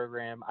Five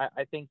program.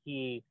 I think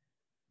he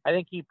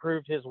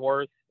proved his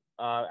worth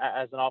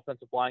as an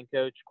offensive line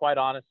coach. Quite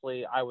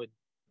honestly, I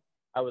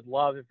would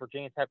love if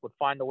Virginia Tech would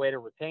find a way to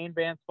retain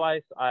Vance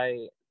Vice.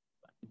 I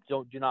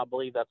do not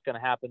believe that's going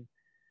to happen.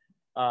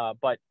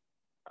 But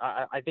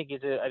I think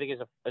he's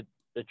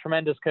a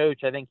tremendous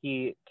coach. I think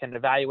he can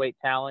evaluate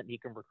talent. He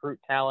can recruit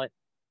talent.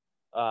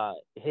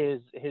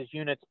 His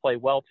units play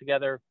well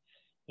together.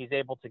 He's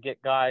able to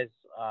get guys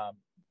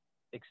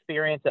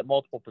experience at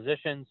multiple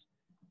positions.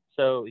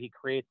 So he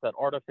creates that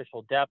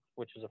artificial depth,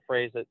 which is a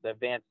phrase that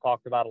Vance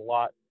talked about a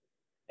lot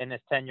in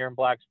his tenure in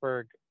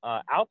Blacksburg.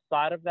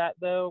 Outside of that,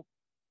 though,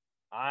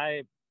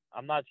 I'm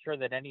not sure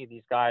that any of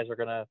these guys are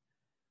going to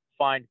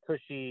find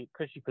cushy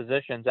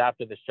positions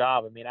after this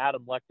job. I mean,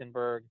 Adam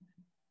Lechtenberg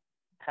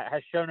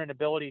has shown an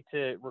ability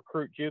to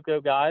recruit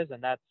JUCO guys,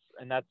 and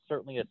that's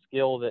certainly a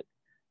skill that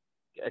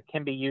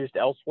can be used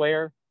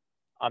elsewhere.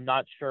 I'm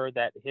not sure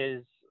that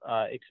his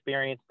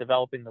experience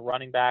developing the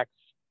running backs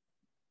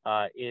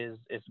is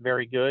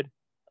very good,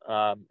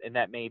 and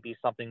that may be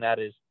something that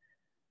is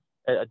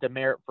a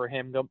demerit for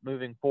him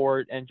moving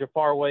forward. And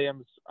Jafar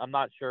Williams, I'm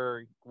not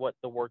sure what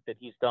the work that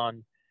he's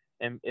done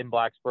in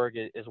Blacksburg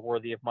is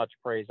worthy of much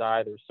praise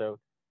either. So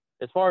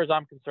as far as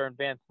I'm concerned,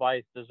 Vance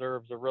Vice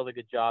deserves a really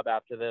good job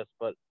after this,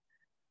 but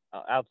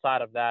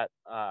outside of that,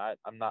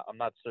 I'm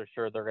not so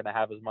sure they're going to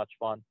have as much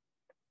fun.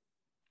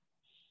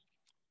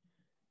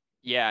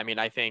 Yeah, I mean,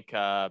 I think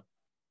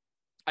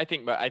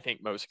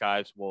most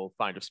guys will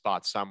find a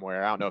spot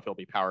somewhere. I don't know if it'll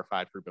be Power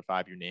 5, Group of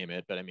 5, you name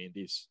it, but I mean,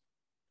 these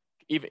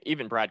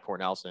even Brad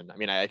Cornelson. I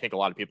mean, I think a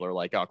lot of people are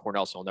like, "Oh,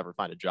 Cornelson will never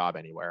find a job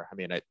anywhere." I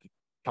mean,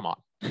 come on,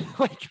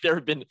 like there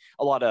have been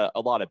a lot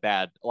of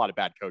bad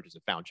coaches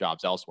have found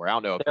jobs elsewhere. I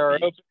don't know if there are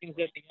openings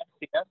at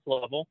the FCS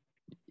level.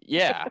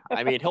 Yeah,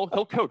 I mean, he'll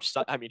coach.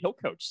 He'll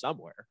coach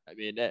somewhere. I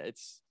mean,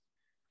 it's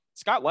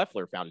Scott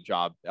Leffler found a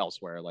job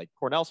elsewhere. Like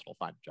Cornelson will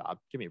find a job.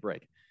 Give me a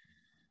break.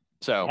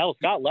 So hell,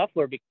 Scott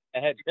Leffler became a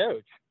head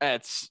coach.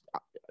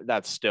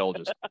 That's still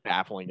just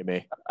baffling to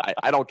me.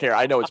 I don't care.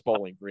 I know it's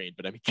Bowling Green,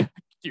 but I mean,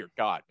 dear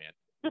God,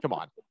 man, come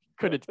on.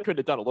 Could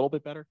have done a little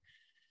bit better.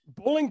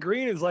 Bowling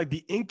Green is like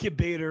the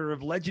incubator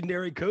of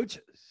legendary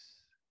coaches.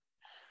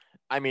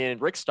 I mean,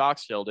 Rick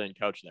Stockstill didn't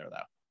coach there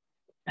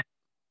though.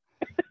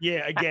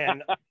 Yeah,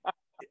 again,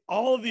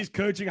 all of these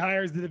coaching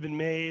hires that have been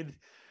made,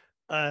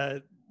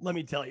 let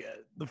me tell you,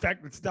 the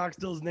fact that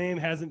Stockstill's name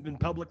hasn't been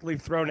publicly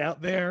thrown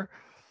out there.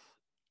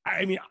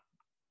 I mean,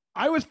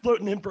 I was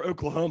floating him for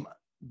Oklahoma,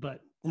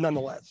 but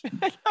nonetheless.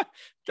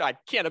 I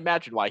can't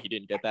imagine why he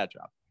didn't get that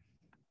job.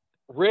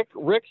 Rick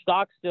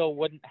Stockstill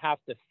wouldn't have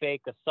to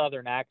fake a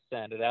Southern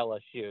accent at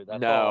LSU.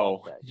 That's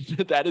all I'll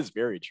say. That is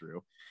very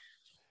true.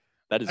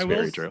 That is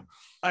very true.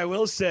 I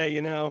will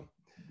say,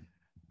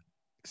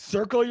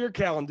 circle your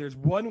calendars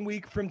 1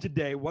 week from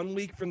today, 1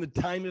 week from the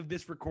time of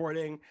this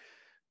recording,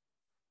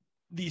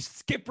 the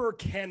Skipper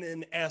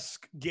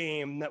Cannon-esque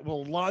game that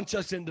will launch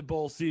us into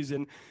bowl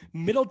season,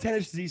 Middle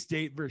Tennessee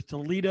State versus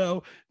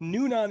Toledo,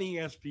 noon on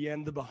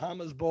ESPN, the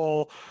Bahamas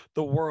Bowl.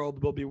 The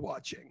world will be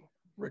watching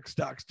Rick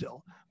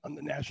Stockstill on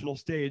the national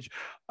stage.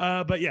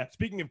 But yeah,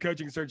 speaking of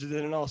coaching searches,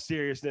 and in all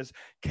seriousness,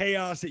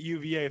 chaos at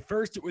UVA.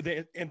 First with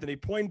Anthony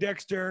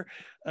Poindexter.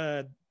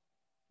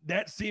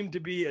 That seemed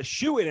to be a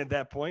shoo-in at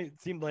that point. It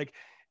seemed like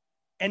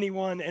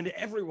anyone and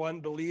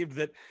everyone believed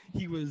that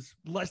he was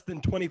less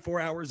than 24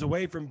 hours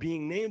away from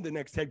being named the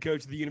next head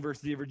coach of the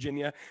University of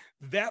Virginia.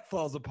 That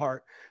falls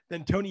apart.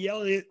 Then Tony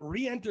Elliott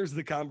re-enters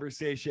the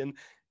conversation.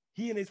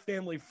 He and his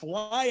family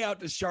fly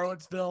out to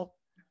Charlottesville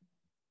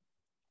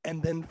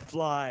and then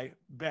fly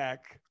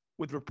back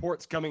with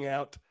reports coming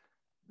out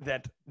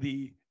that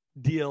the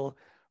deal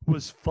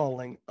was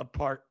falling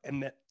apart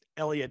and that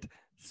Elliott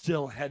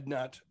still had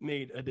not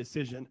made a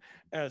decision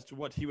as to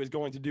what he was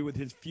going to do with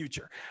his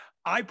future.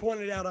 I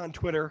pointed out on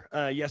Twitter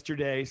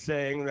yesterday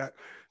saying that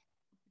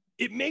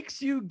it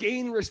makes you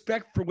gain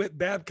respect for Whit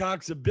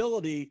Babcock's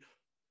ability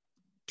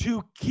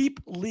to keep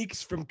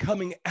leaks from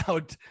coming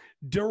out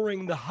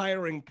during the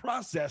hiring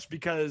process,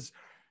 because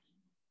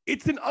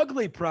it's an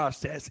ugly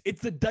process.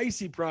 It's a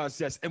dicey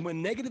process. And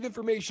when negative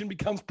information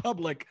becomes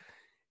public,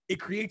 it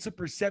creates a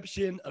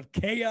perception of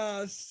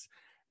chaos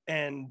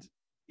and,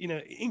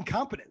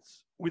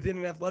 incompetence within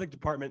an athletic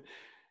department.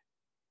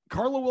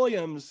 Carla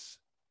Williams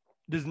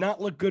does not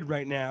look good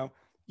right now.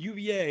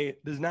 UVA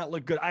does not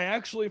look good. I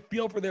actually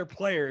feel for their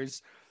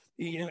players,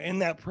 in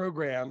that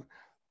program,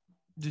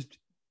 just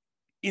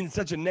in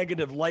such a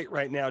negative light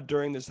right now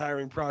during this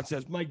hiring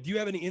process. Mike, do you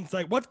have any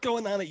insight? What's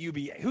going on at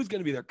UVA? Who's going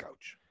to be their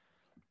coach?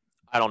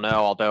 I don't know,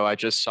 although I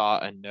just saw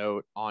a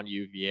note on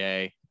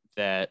UVA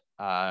that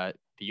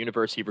the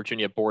University of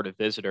Virginia Board of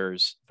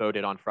Visitors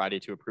voted on Friday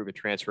to approve a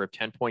transfer of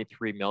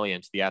 $10.3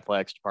 million to the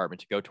athletics department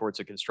to go towards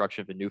the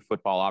construction of a new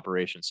football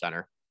operations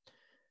center.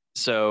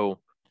 So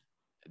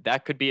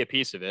that could be a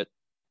piece of it.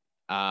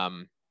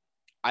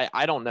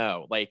 I don't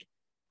know. Like,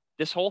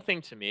 this whole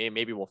thing to me,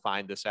 maybe we'll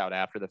find this out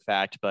after the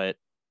fact, but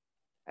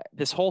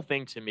this whole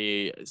thing to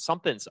me,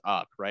 something's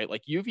up, right?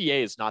 Like,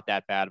 UVA is not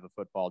that bad of a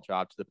football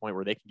job to the point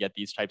where they can get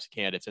these types of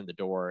candidates in the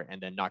door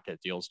and then not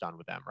get deals done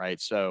with them, right?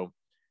 So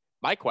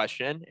my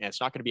question, and it's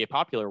not going to be a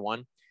popular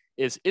one,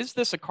 is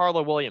this a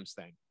Carla Williams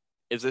thing?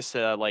 Is this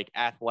a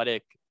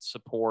athletic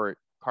support,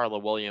 Carla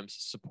Williams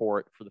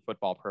support for the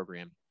football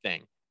program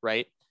thing,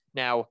 right?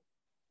 Now,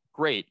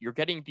 great. You're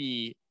getting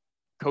the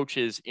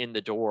coaches in the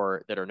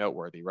door that are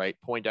noteworthy, right?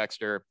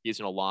 Poindexter, he's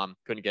an alum,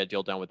 couldn't get a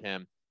deal done with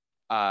him.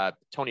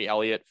 Tony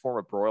Elliott,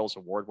 former Broyles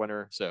Award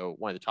winner, so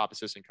one of the top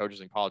assistant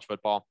coaches in college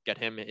football, get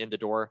him in the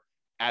door.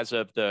 As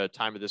of the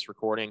time of this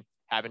recording,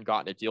 haven't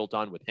gotten a deal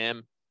done with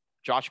him.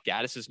 Josh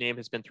Gaddis's name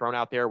has been thrown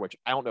out there, which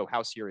I don't know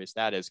how serious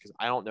that is, because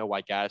I don't know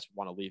why Gaddis would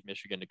want to leave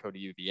Michigan to go to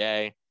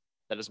UVA.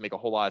 That doesn't make a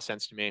whole lot of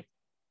sense to me.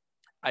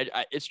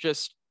 It's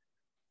just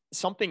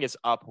something is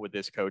up with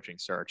this coaching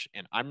search,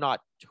 and I'm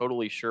not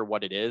totally sure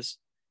what it is,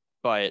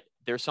 but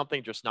there's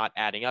something just not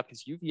adding up,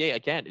 because UVA,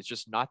 again, is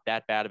just not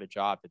that bad of a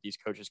job that these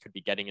coaches could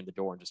be getting in the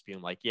door and just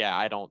being like, yeah,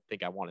 I don't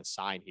think I want to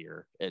sign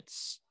here.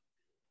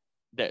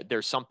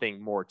 There's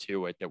something more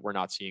to it that we're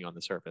not seeing on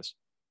the surface.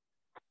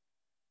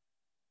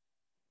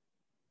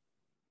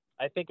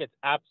 I think it's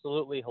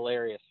absolutely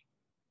hilarious.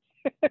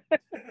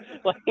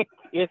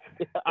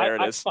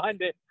 I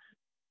find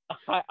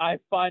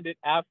it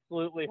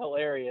absolutely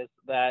hilarious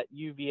that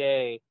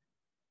UVA.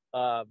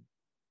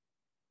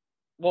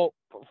 Let's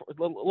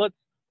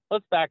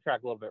let's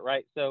backtrack a little bit,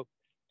 right? So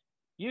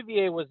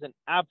UVA was an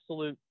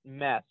absolute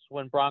mess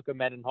when Bronco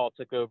Mendenhall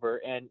took over,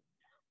 and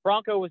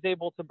Bronco was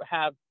able to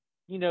have,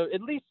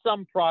 at least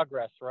some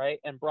progress, right?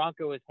 And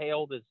Bronco is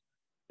hailed as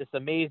this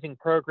amazing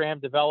program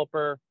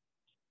developer,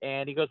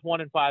 and he goes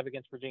 1-5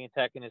 against Virginia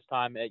Tech in his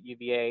time at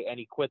UVA, and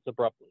he quits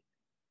abruptly.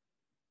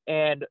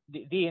 And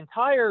the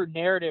entire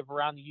narrative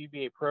around the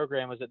UVA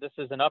program is that this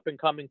is an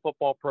up-and-coming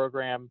football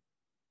program.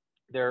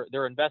 They're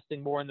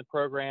investing more in the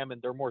program,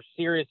 and they're more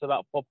serious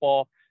about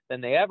football than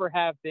they ever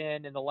have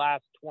been in the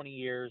last 20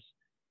 years.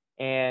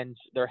 And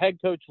their head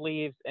coach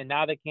leaves, and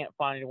now they can't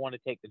find anyone to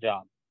take the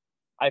job.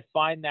 I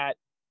find that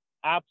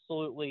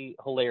absolutely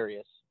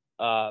hilarious.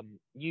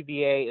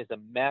 UVA is a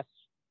mess,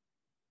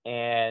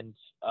 and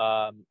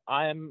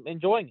I'm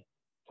enjoying it,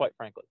 quite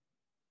frankly.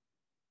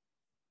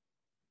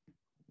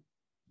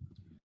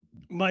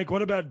 Mike,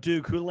 what about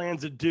Duke? Who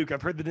lands at Duke?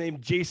 I've heard the name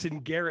Jason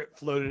Garrett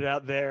floated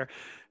out there.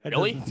 That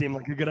Really? doesn't seem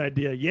like a good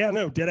idea. Yeah,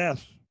 no, dead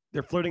ass.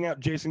 They're floating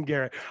out Jason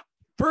Garrett.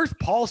 First,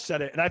 Paul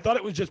said it, and I thought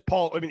it was just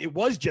Paul. I mean, it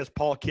was just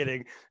Paul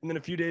kidding. And then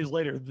a few days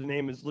later, the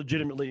name is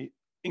legitimately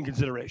in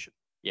consideration.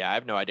 Yeah, I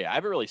have no idea. I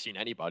haven't really seen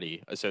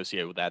anybody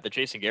associated with that. The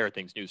Jason Garrett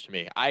thing's news to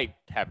me. I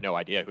have no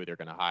idea who they're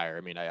going to hire.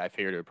 I mean, I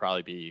figured it would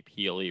probably be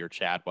Healy or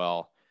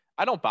Chadwell.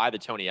 I don't buy the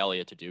Tony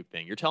Elliott to Duke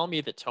thing. You're telling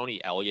me that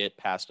Tony Elliott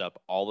passed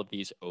up all of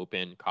these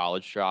open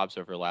college jobs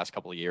over the last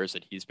couple of years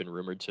that he's been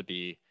rumored to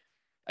be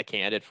a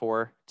candidate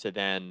for to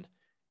then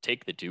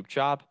take the Duke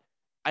job?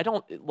 I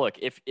don't look,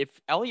 if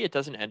Elliott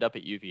doesn't end up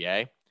at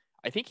UVA,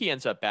 I think he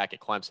ends up back at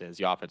Clemson as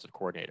the offensive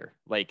coordinator.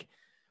 Like,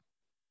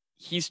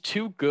 he's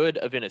too good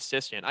of an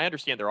assistant. I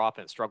understand their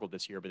offense struggled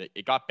this year, but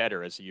it got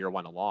better as the year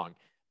went along.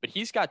 But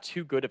he's got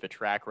too good of a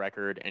track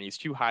record, and he's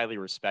too highly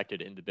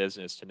respected in the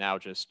business to now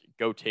just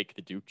go take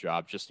the Duke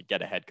job just to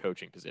get a head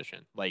coaching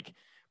position. Like,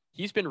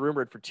 he's been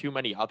rumored for too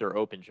many other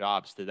open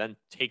jobs to then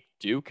take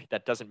Duke.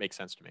 That doesn't make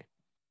sense to me.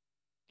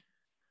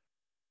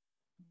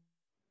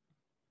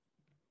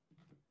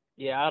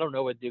 Yeah, I don't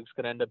know what Duke's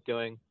going to end up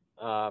doing.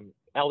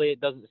 Elliott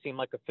doesn't seem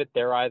like a fit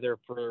there either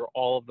for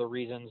all of the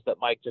reasons that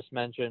Mike just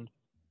mentioned.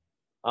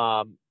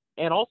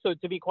 And also,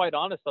 to be quite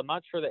honest, I'm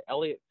not sure that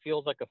Elliott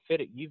feels like a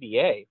fit at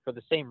UVA for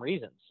the same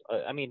reasons.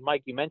 I mean,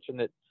 Mike, you mentioned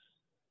that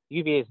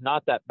UVA is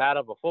not that bad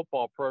of a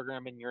football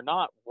program, and you're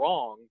not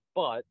wrong.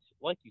 But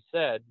like you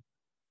said,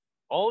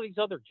 all these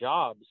other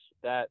jobs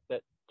that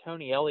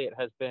Tony Elliott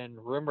has been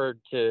rumored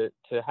to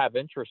have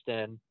interest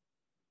in,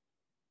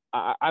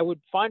 I would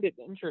find it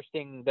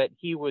interesting that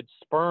he would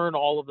spurn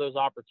all of those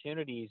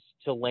opportunities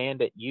to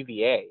land at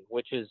UVA,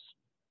 which is,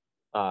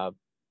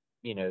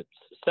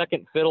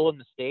 second fiddle in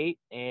the state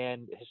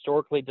and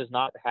historically does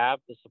not have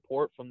the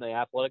support from the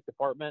athletic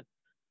department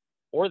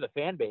or the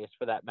fan base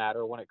for that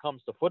matter when it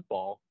comes to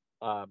football.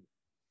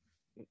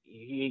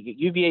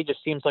 UVA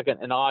just seems like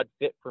an odd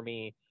fit for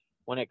me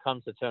when it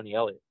comes to Tony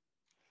Elliott.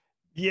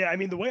 Yeah, I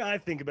mean, the way I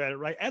think about it,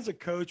 right, as a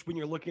coach, when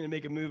you're looking to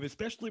make a move,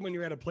 especially when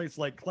you're at a place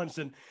like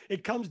Clemson,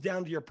 it comes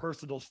down to your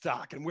personal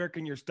stock and where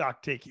can your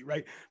stock take you,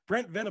 right?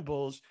 Brent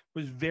Venables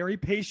was very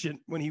patient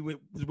when he was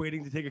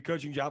waiting to take a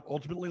coaching job,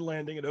 ultimately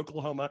landing at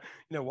Oklahoma,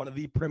 one of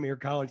the premier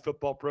college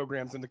football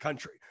programs in the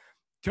country.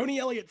 Tony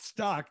Elliott's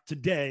stock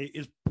today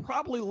is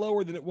probably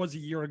lower than it was a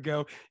year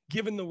ago,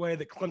 given the way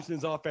that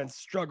Clemson's offense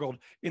struggled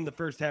in the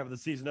first half of the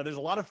season. Now, there's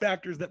a lot of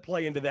factors that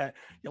play into that.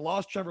 You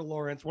lost Trevor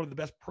Lawrence, one of the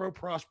best pro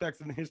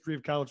prospects in the history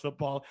of college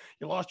football.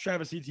 You lost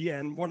Travis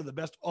Etienne, one of the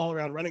best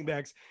all-around running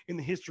backs in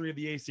the history of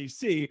the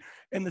ACC,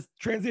 and the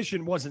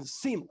transition wasn't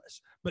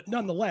seamless. But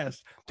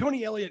nonetheless,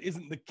 Tony Elliott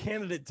isn't the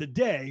candidate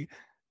today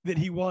that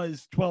he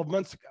was 12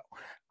 months ago.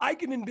 I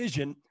can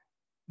envision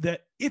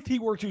that if he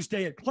were to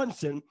stay at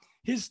Clemson,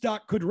 his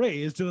stock could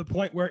raise to the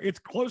point where it's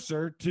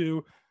closer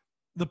to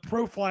the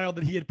profile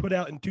that he had put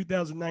out in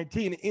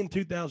 2019 in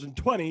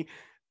 2020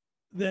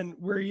 than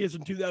where he is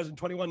in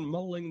 2021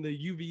 mulling the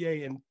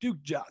UVA and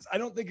Duke jobs. I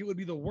don't think it would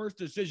be the worst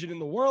decision in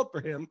the world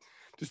for him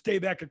to stay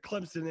back at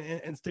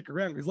Clemson and stick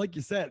around. Because like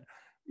you said,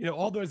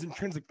 all those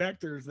intrinsic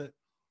factors that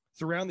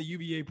surround the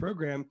UVA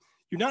program,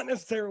 you're not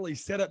necessarily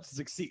set up to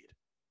succeed.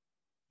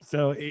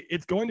 So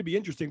it's going to be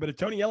interesting. But if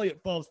Tony Elliott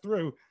falls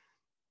through,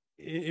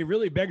 it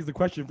really begs the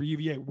question for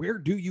UVA, where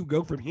do you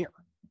go from here?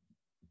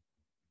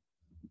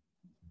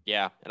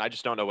 Yeah, and I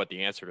just don't know what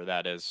the answer to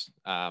that is.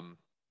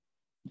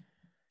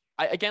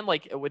 Again,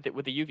 like with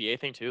the UVA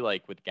thing too,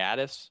 like with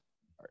Gaddis,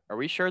 are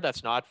we sure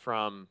that's not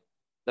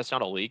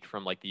a leak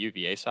from like the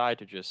UVA side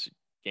to just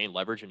gain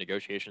leverage in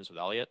negotiations with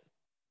Elliott?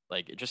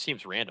 Like, it just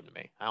seems random to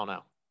me. I don't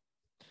know.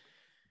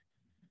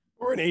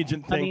 Or an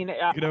agent thing. I mean, it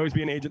could always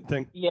be an agent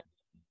thing. Yeah.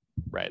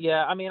 Right.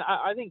 Yeah, I mean,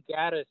 I think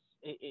Gaddis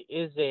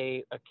is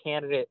a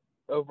candidate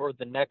over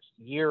the next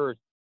year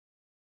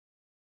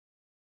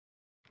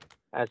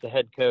as a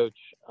head coach.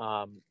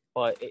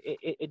 But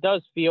it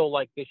does feel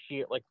like this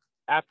year, like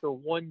after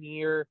 1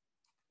 year,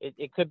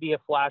 it could be a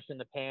flash in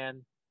the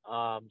pan.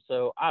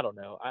 So I don't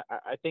know.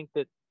 I think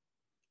that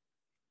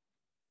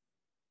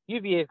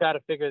UVA's got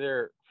to figure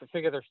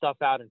their stuff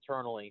out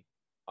internally.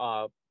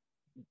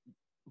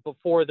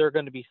 before they're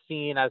going to be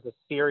seen as a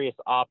serious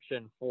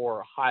option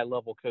for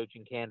high-level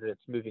coaching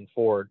candidates moving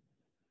forward.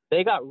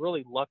 They got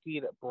really lucky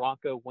that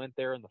Bronco went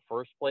there in the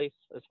first place,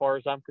 as far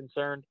as I'm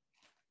concerned.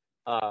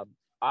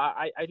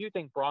 I do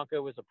think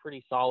Bronco was a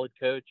pretty solid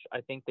coach.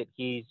 I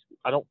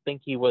don't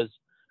think he was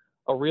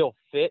a real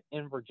fit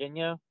in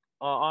Virginia,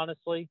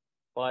 honestly,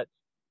 but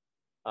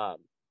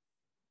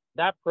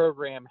that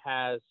program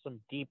has some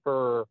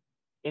deeper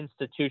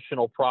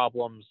institutional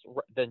problems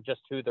than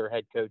just who their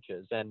head coach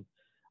is. And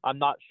I'm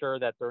not sure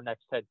that their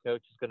next head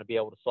coach is going to be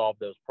able to solve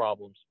those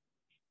problems.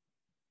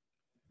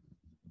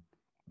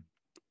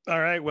 All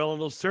right. Well,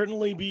 it'll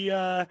certainly be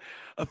a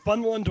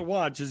fun one to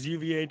watch as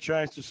UVA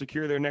tries to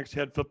secure their next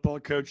head football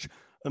coach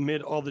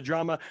amid all the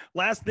drama.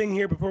 Last thing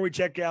here before we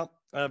check out,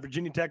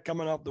 Virginia Tech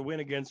coming off the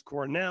win against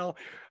Cornell,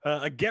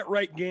 a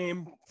get-right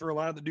game for a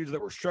lot of the dudes that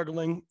were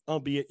struggling,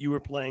 albeit you were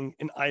playing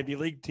an Ivy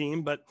League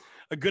team, but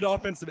a good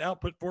offensive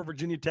output for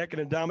Virginia Tech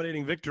and a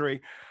dominating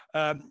victory.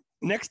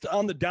 Next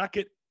on the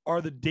docket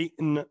are the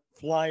Dayton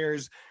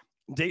Flyers.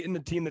 Dayton, the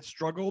team that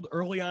struggled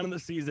early on in the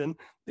season.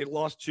 They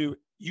lost to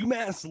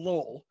UMass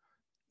Lowell,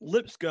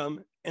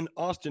 Lipscomb, and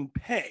Austin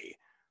Peay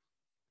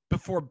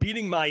before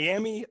beating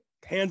Miami,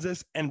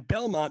 Kansas, and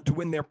Belmont to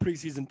win their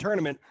preseason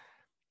tournament.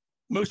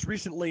 Most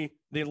recently,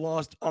 they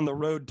lost on the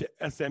road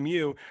to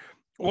SMU.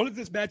 What does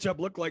this matchup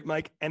look like,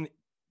 Mike? And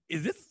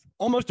is this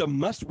almost a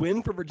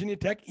must-win for Virginia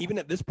Tech, even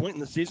at this point in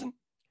the season?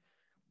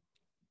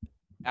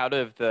 Out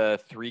of the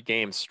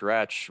 3-game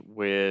stretch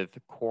with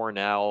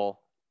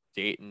Cornell,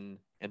 Dayton,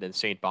 and then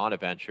St.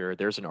 Bonaventure,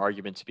 there's an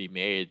argument to be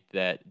made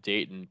that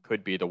Dayton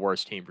could be the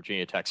worst team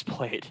Virginia Tech's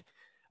played.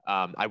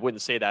 I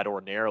wouldn't say that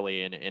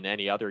ordinarily in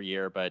any other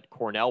year, but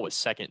Cornell was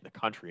second in the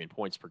country in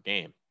points per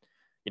game,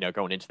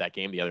 going into that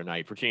game the other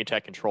night. Virginia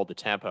Tech controlled the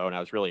tempo, and I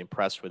was really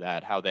impressed with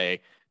that, how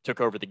they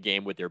took over the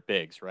game with their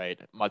bigs, right?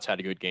 Mutz had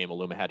a good game.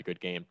 Aluma had a good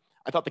game.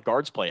 I thought the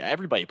guards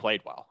everybody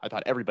played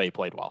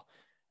well.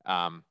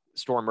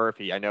 Storm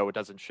Murphy, I know it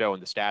doesn't show in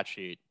the stat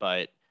sheet,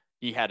 but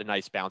he had a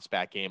nice bounce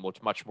back game,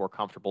 looked much more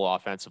comfortable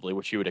offensively,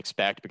 which you would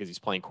expect because he's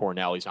playing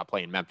Cornell. He's not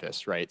playing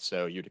Memphis, right?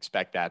 So you'd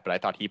expect that. But I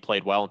thought he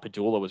played well, and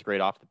Padula was great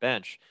off the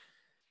bench.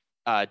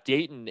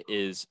 Dayton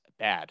is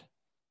bad.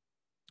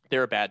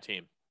 They're a bad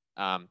team.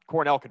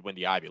 Cornell could win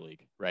the Ivy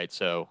League, right?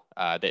 So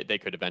they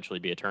could eventually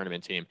be a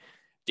tournament team.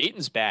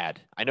 Dayton's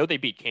bad. I know they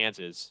beat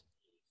Kansas,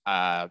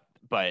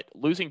 but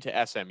losing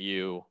to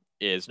SMU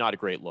is not a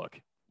great look.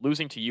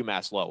 Losing to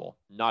UMass Lowell,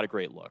 not a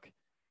great look.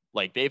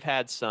 Like, they've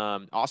had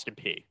some Austin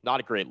Peay, not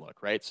a great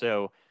look, right?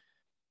 So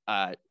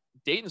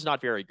Dayton's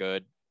not very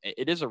good.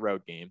 It is a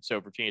road game, so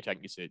Virginia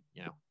Tech needs to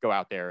go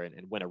out there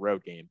and win a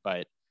road game.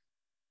 But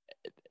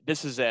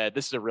this is a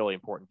really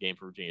important game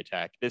for Virginia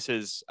Tech. This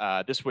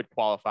would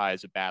qualify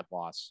as a bad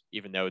loss,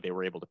 even though they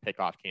were able to pick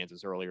off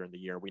Kansas earlier in the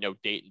year. We know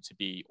Dayton to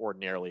be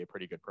ordinarily a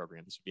pretty good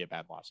program. This would be a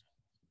bad loss.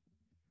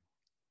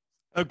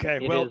 Okay,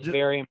 it is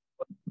very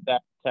important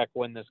that Tech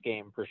win this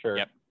game for sure.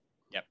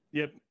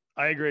 Yep.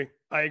 I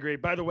agree.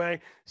 By the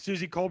way,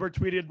 Susie Colbert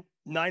tweeted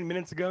 9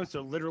 minutes ago,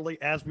 so literally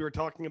as we were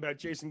talking about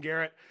Jason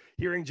Garrett,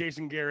 hearing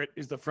Jason Garrett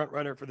is the front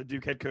runner for the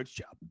Duke head coach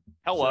job.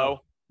 Hello.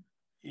 So,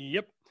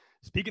 yep.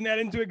 Speaking that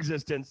into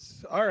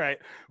existence. All right.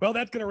 Well,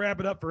 that's going to wrap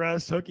it up for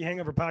us. Hokie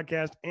Hangover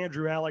Podcast,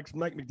 Andrew Alex,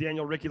 Mike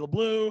McDaniel, Ricky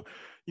LeBlue.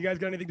 You guys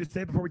got anything to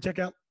say before we check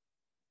out?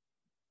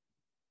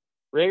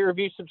 Rate,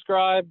 review,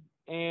 subscribe,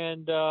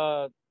 and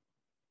I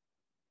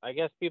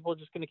guess people are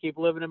just going to keep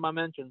living in my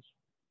mentions.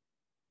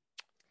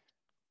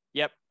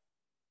 Yep.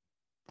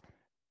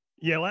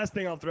 Yeah, last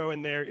thing I'll throw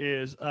in there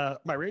is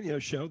my radio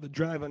show, The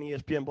Drive on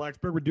ESPN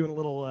Blacksburg. We're doing a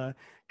little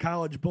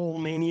College Bowl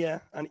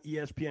Mania on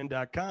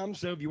ESPN.com.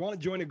 So if you want to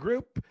join a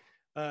group,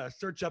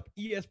 search up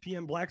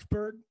ESPN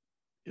Blacksburg.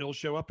 It'll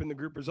show up in the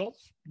group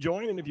results.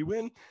 Join, and if you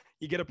win,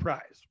 you get a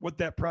prize. What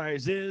that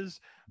prize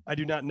is, I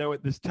do not know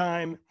at this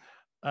time,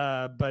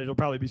 but it'll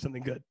probably be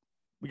something good.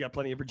 We got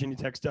plenty of Virginia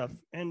Tech stuff,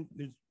 and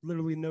there's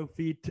literally no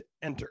fee to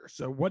enter.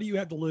 So what do you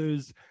have to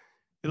lose?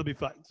 It'll be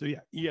fun. So, yeah,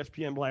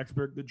 ESPN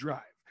Blacksburg, The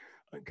Drive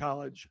on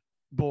College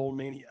Bowl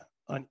Mania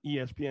on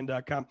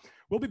ESPN.com.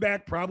 We'll be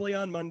back probably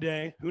on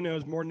Monday. Who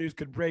knows? More news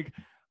could break.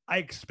 I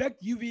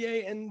expect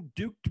UVA and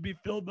Duke to be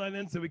filled by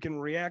then so we can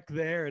react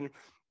there and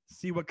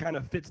see what kind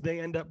of fits they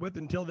end up with.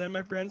 Until then,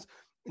 my friends,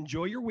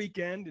 enjoy your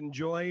weekend.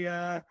 Enjoy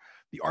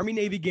the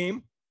Army-Navy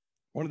game,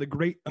 one of the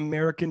great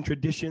American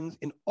traditions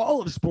in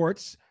all of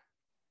sports.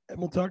 And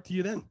we'll talk to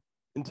you then.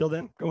 Until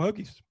then, go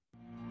Hokies.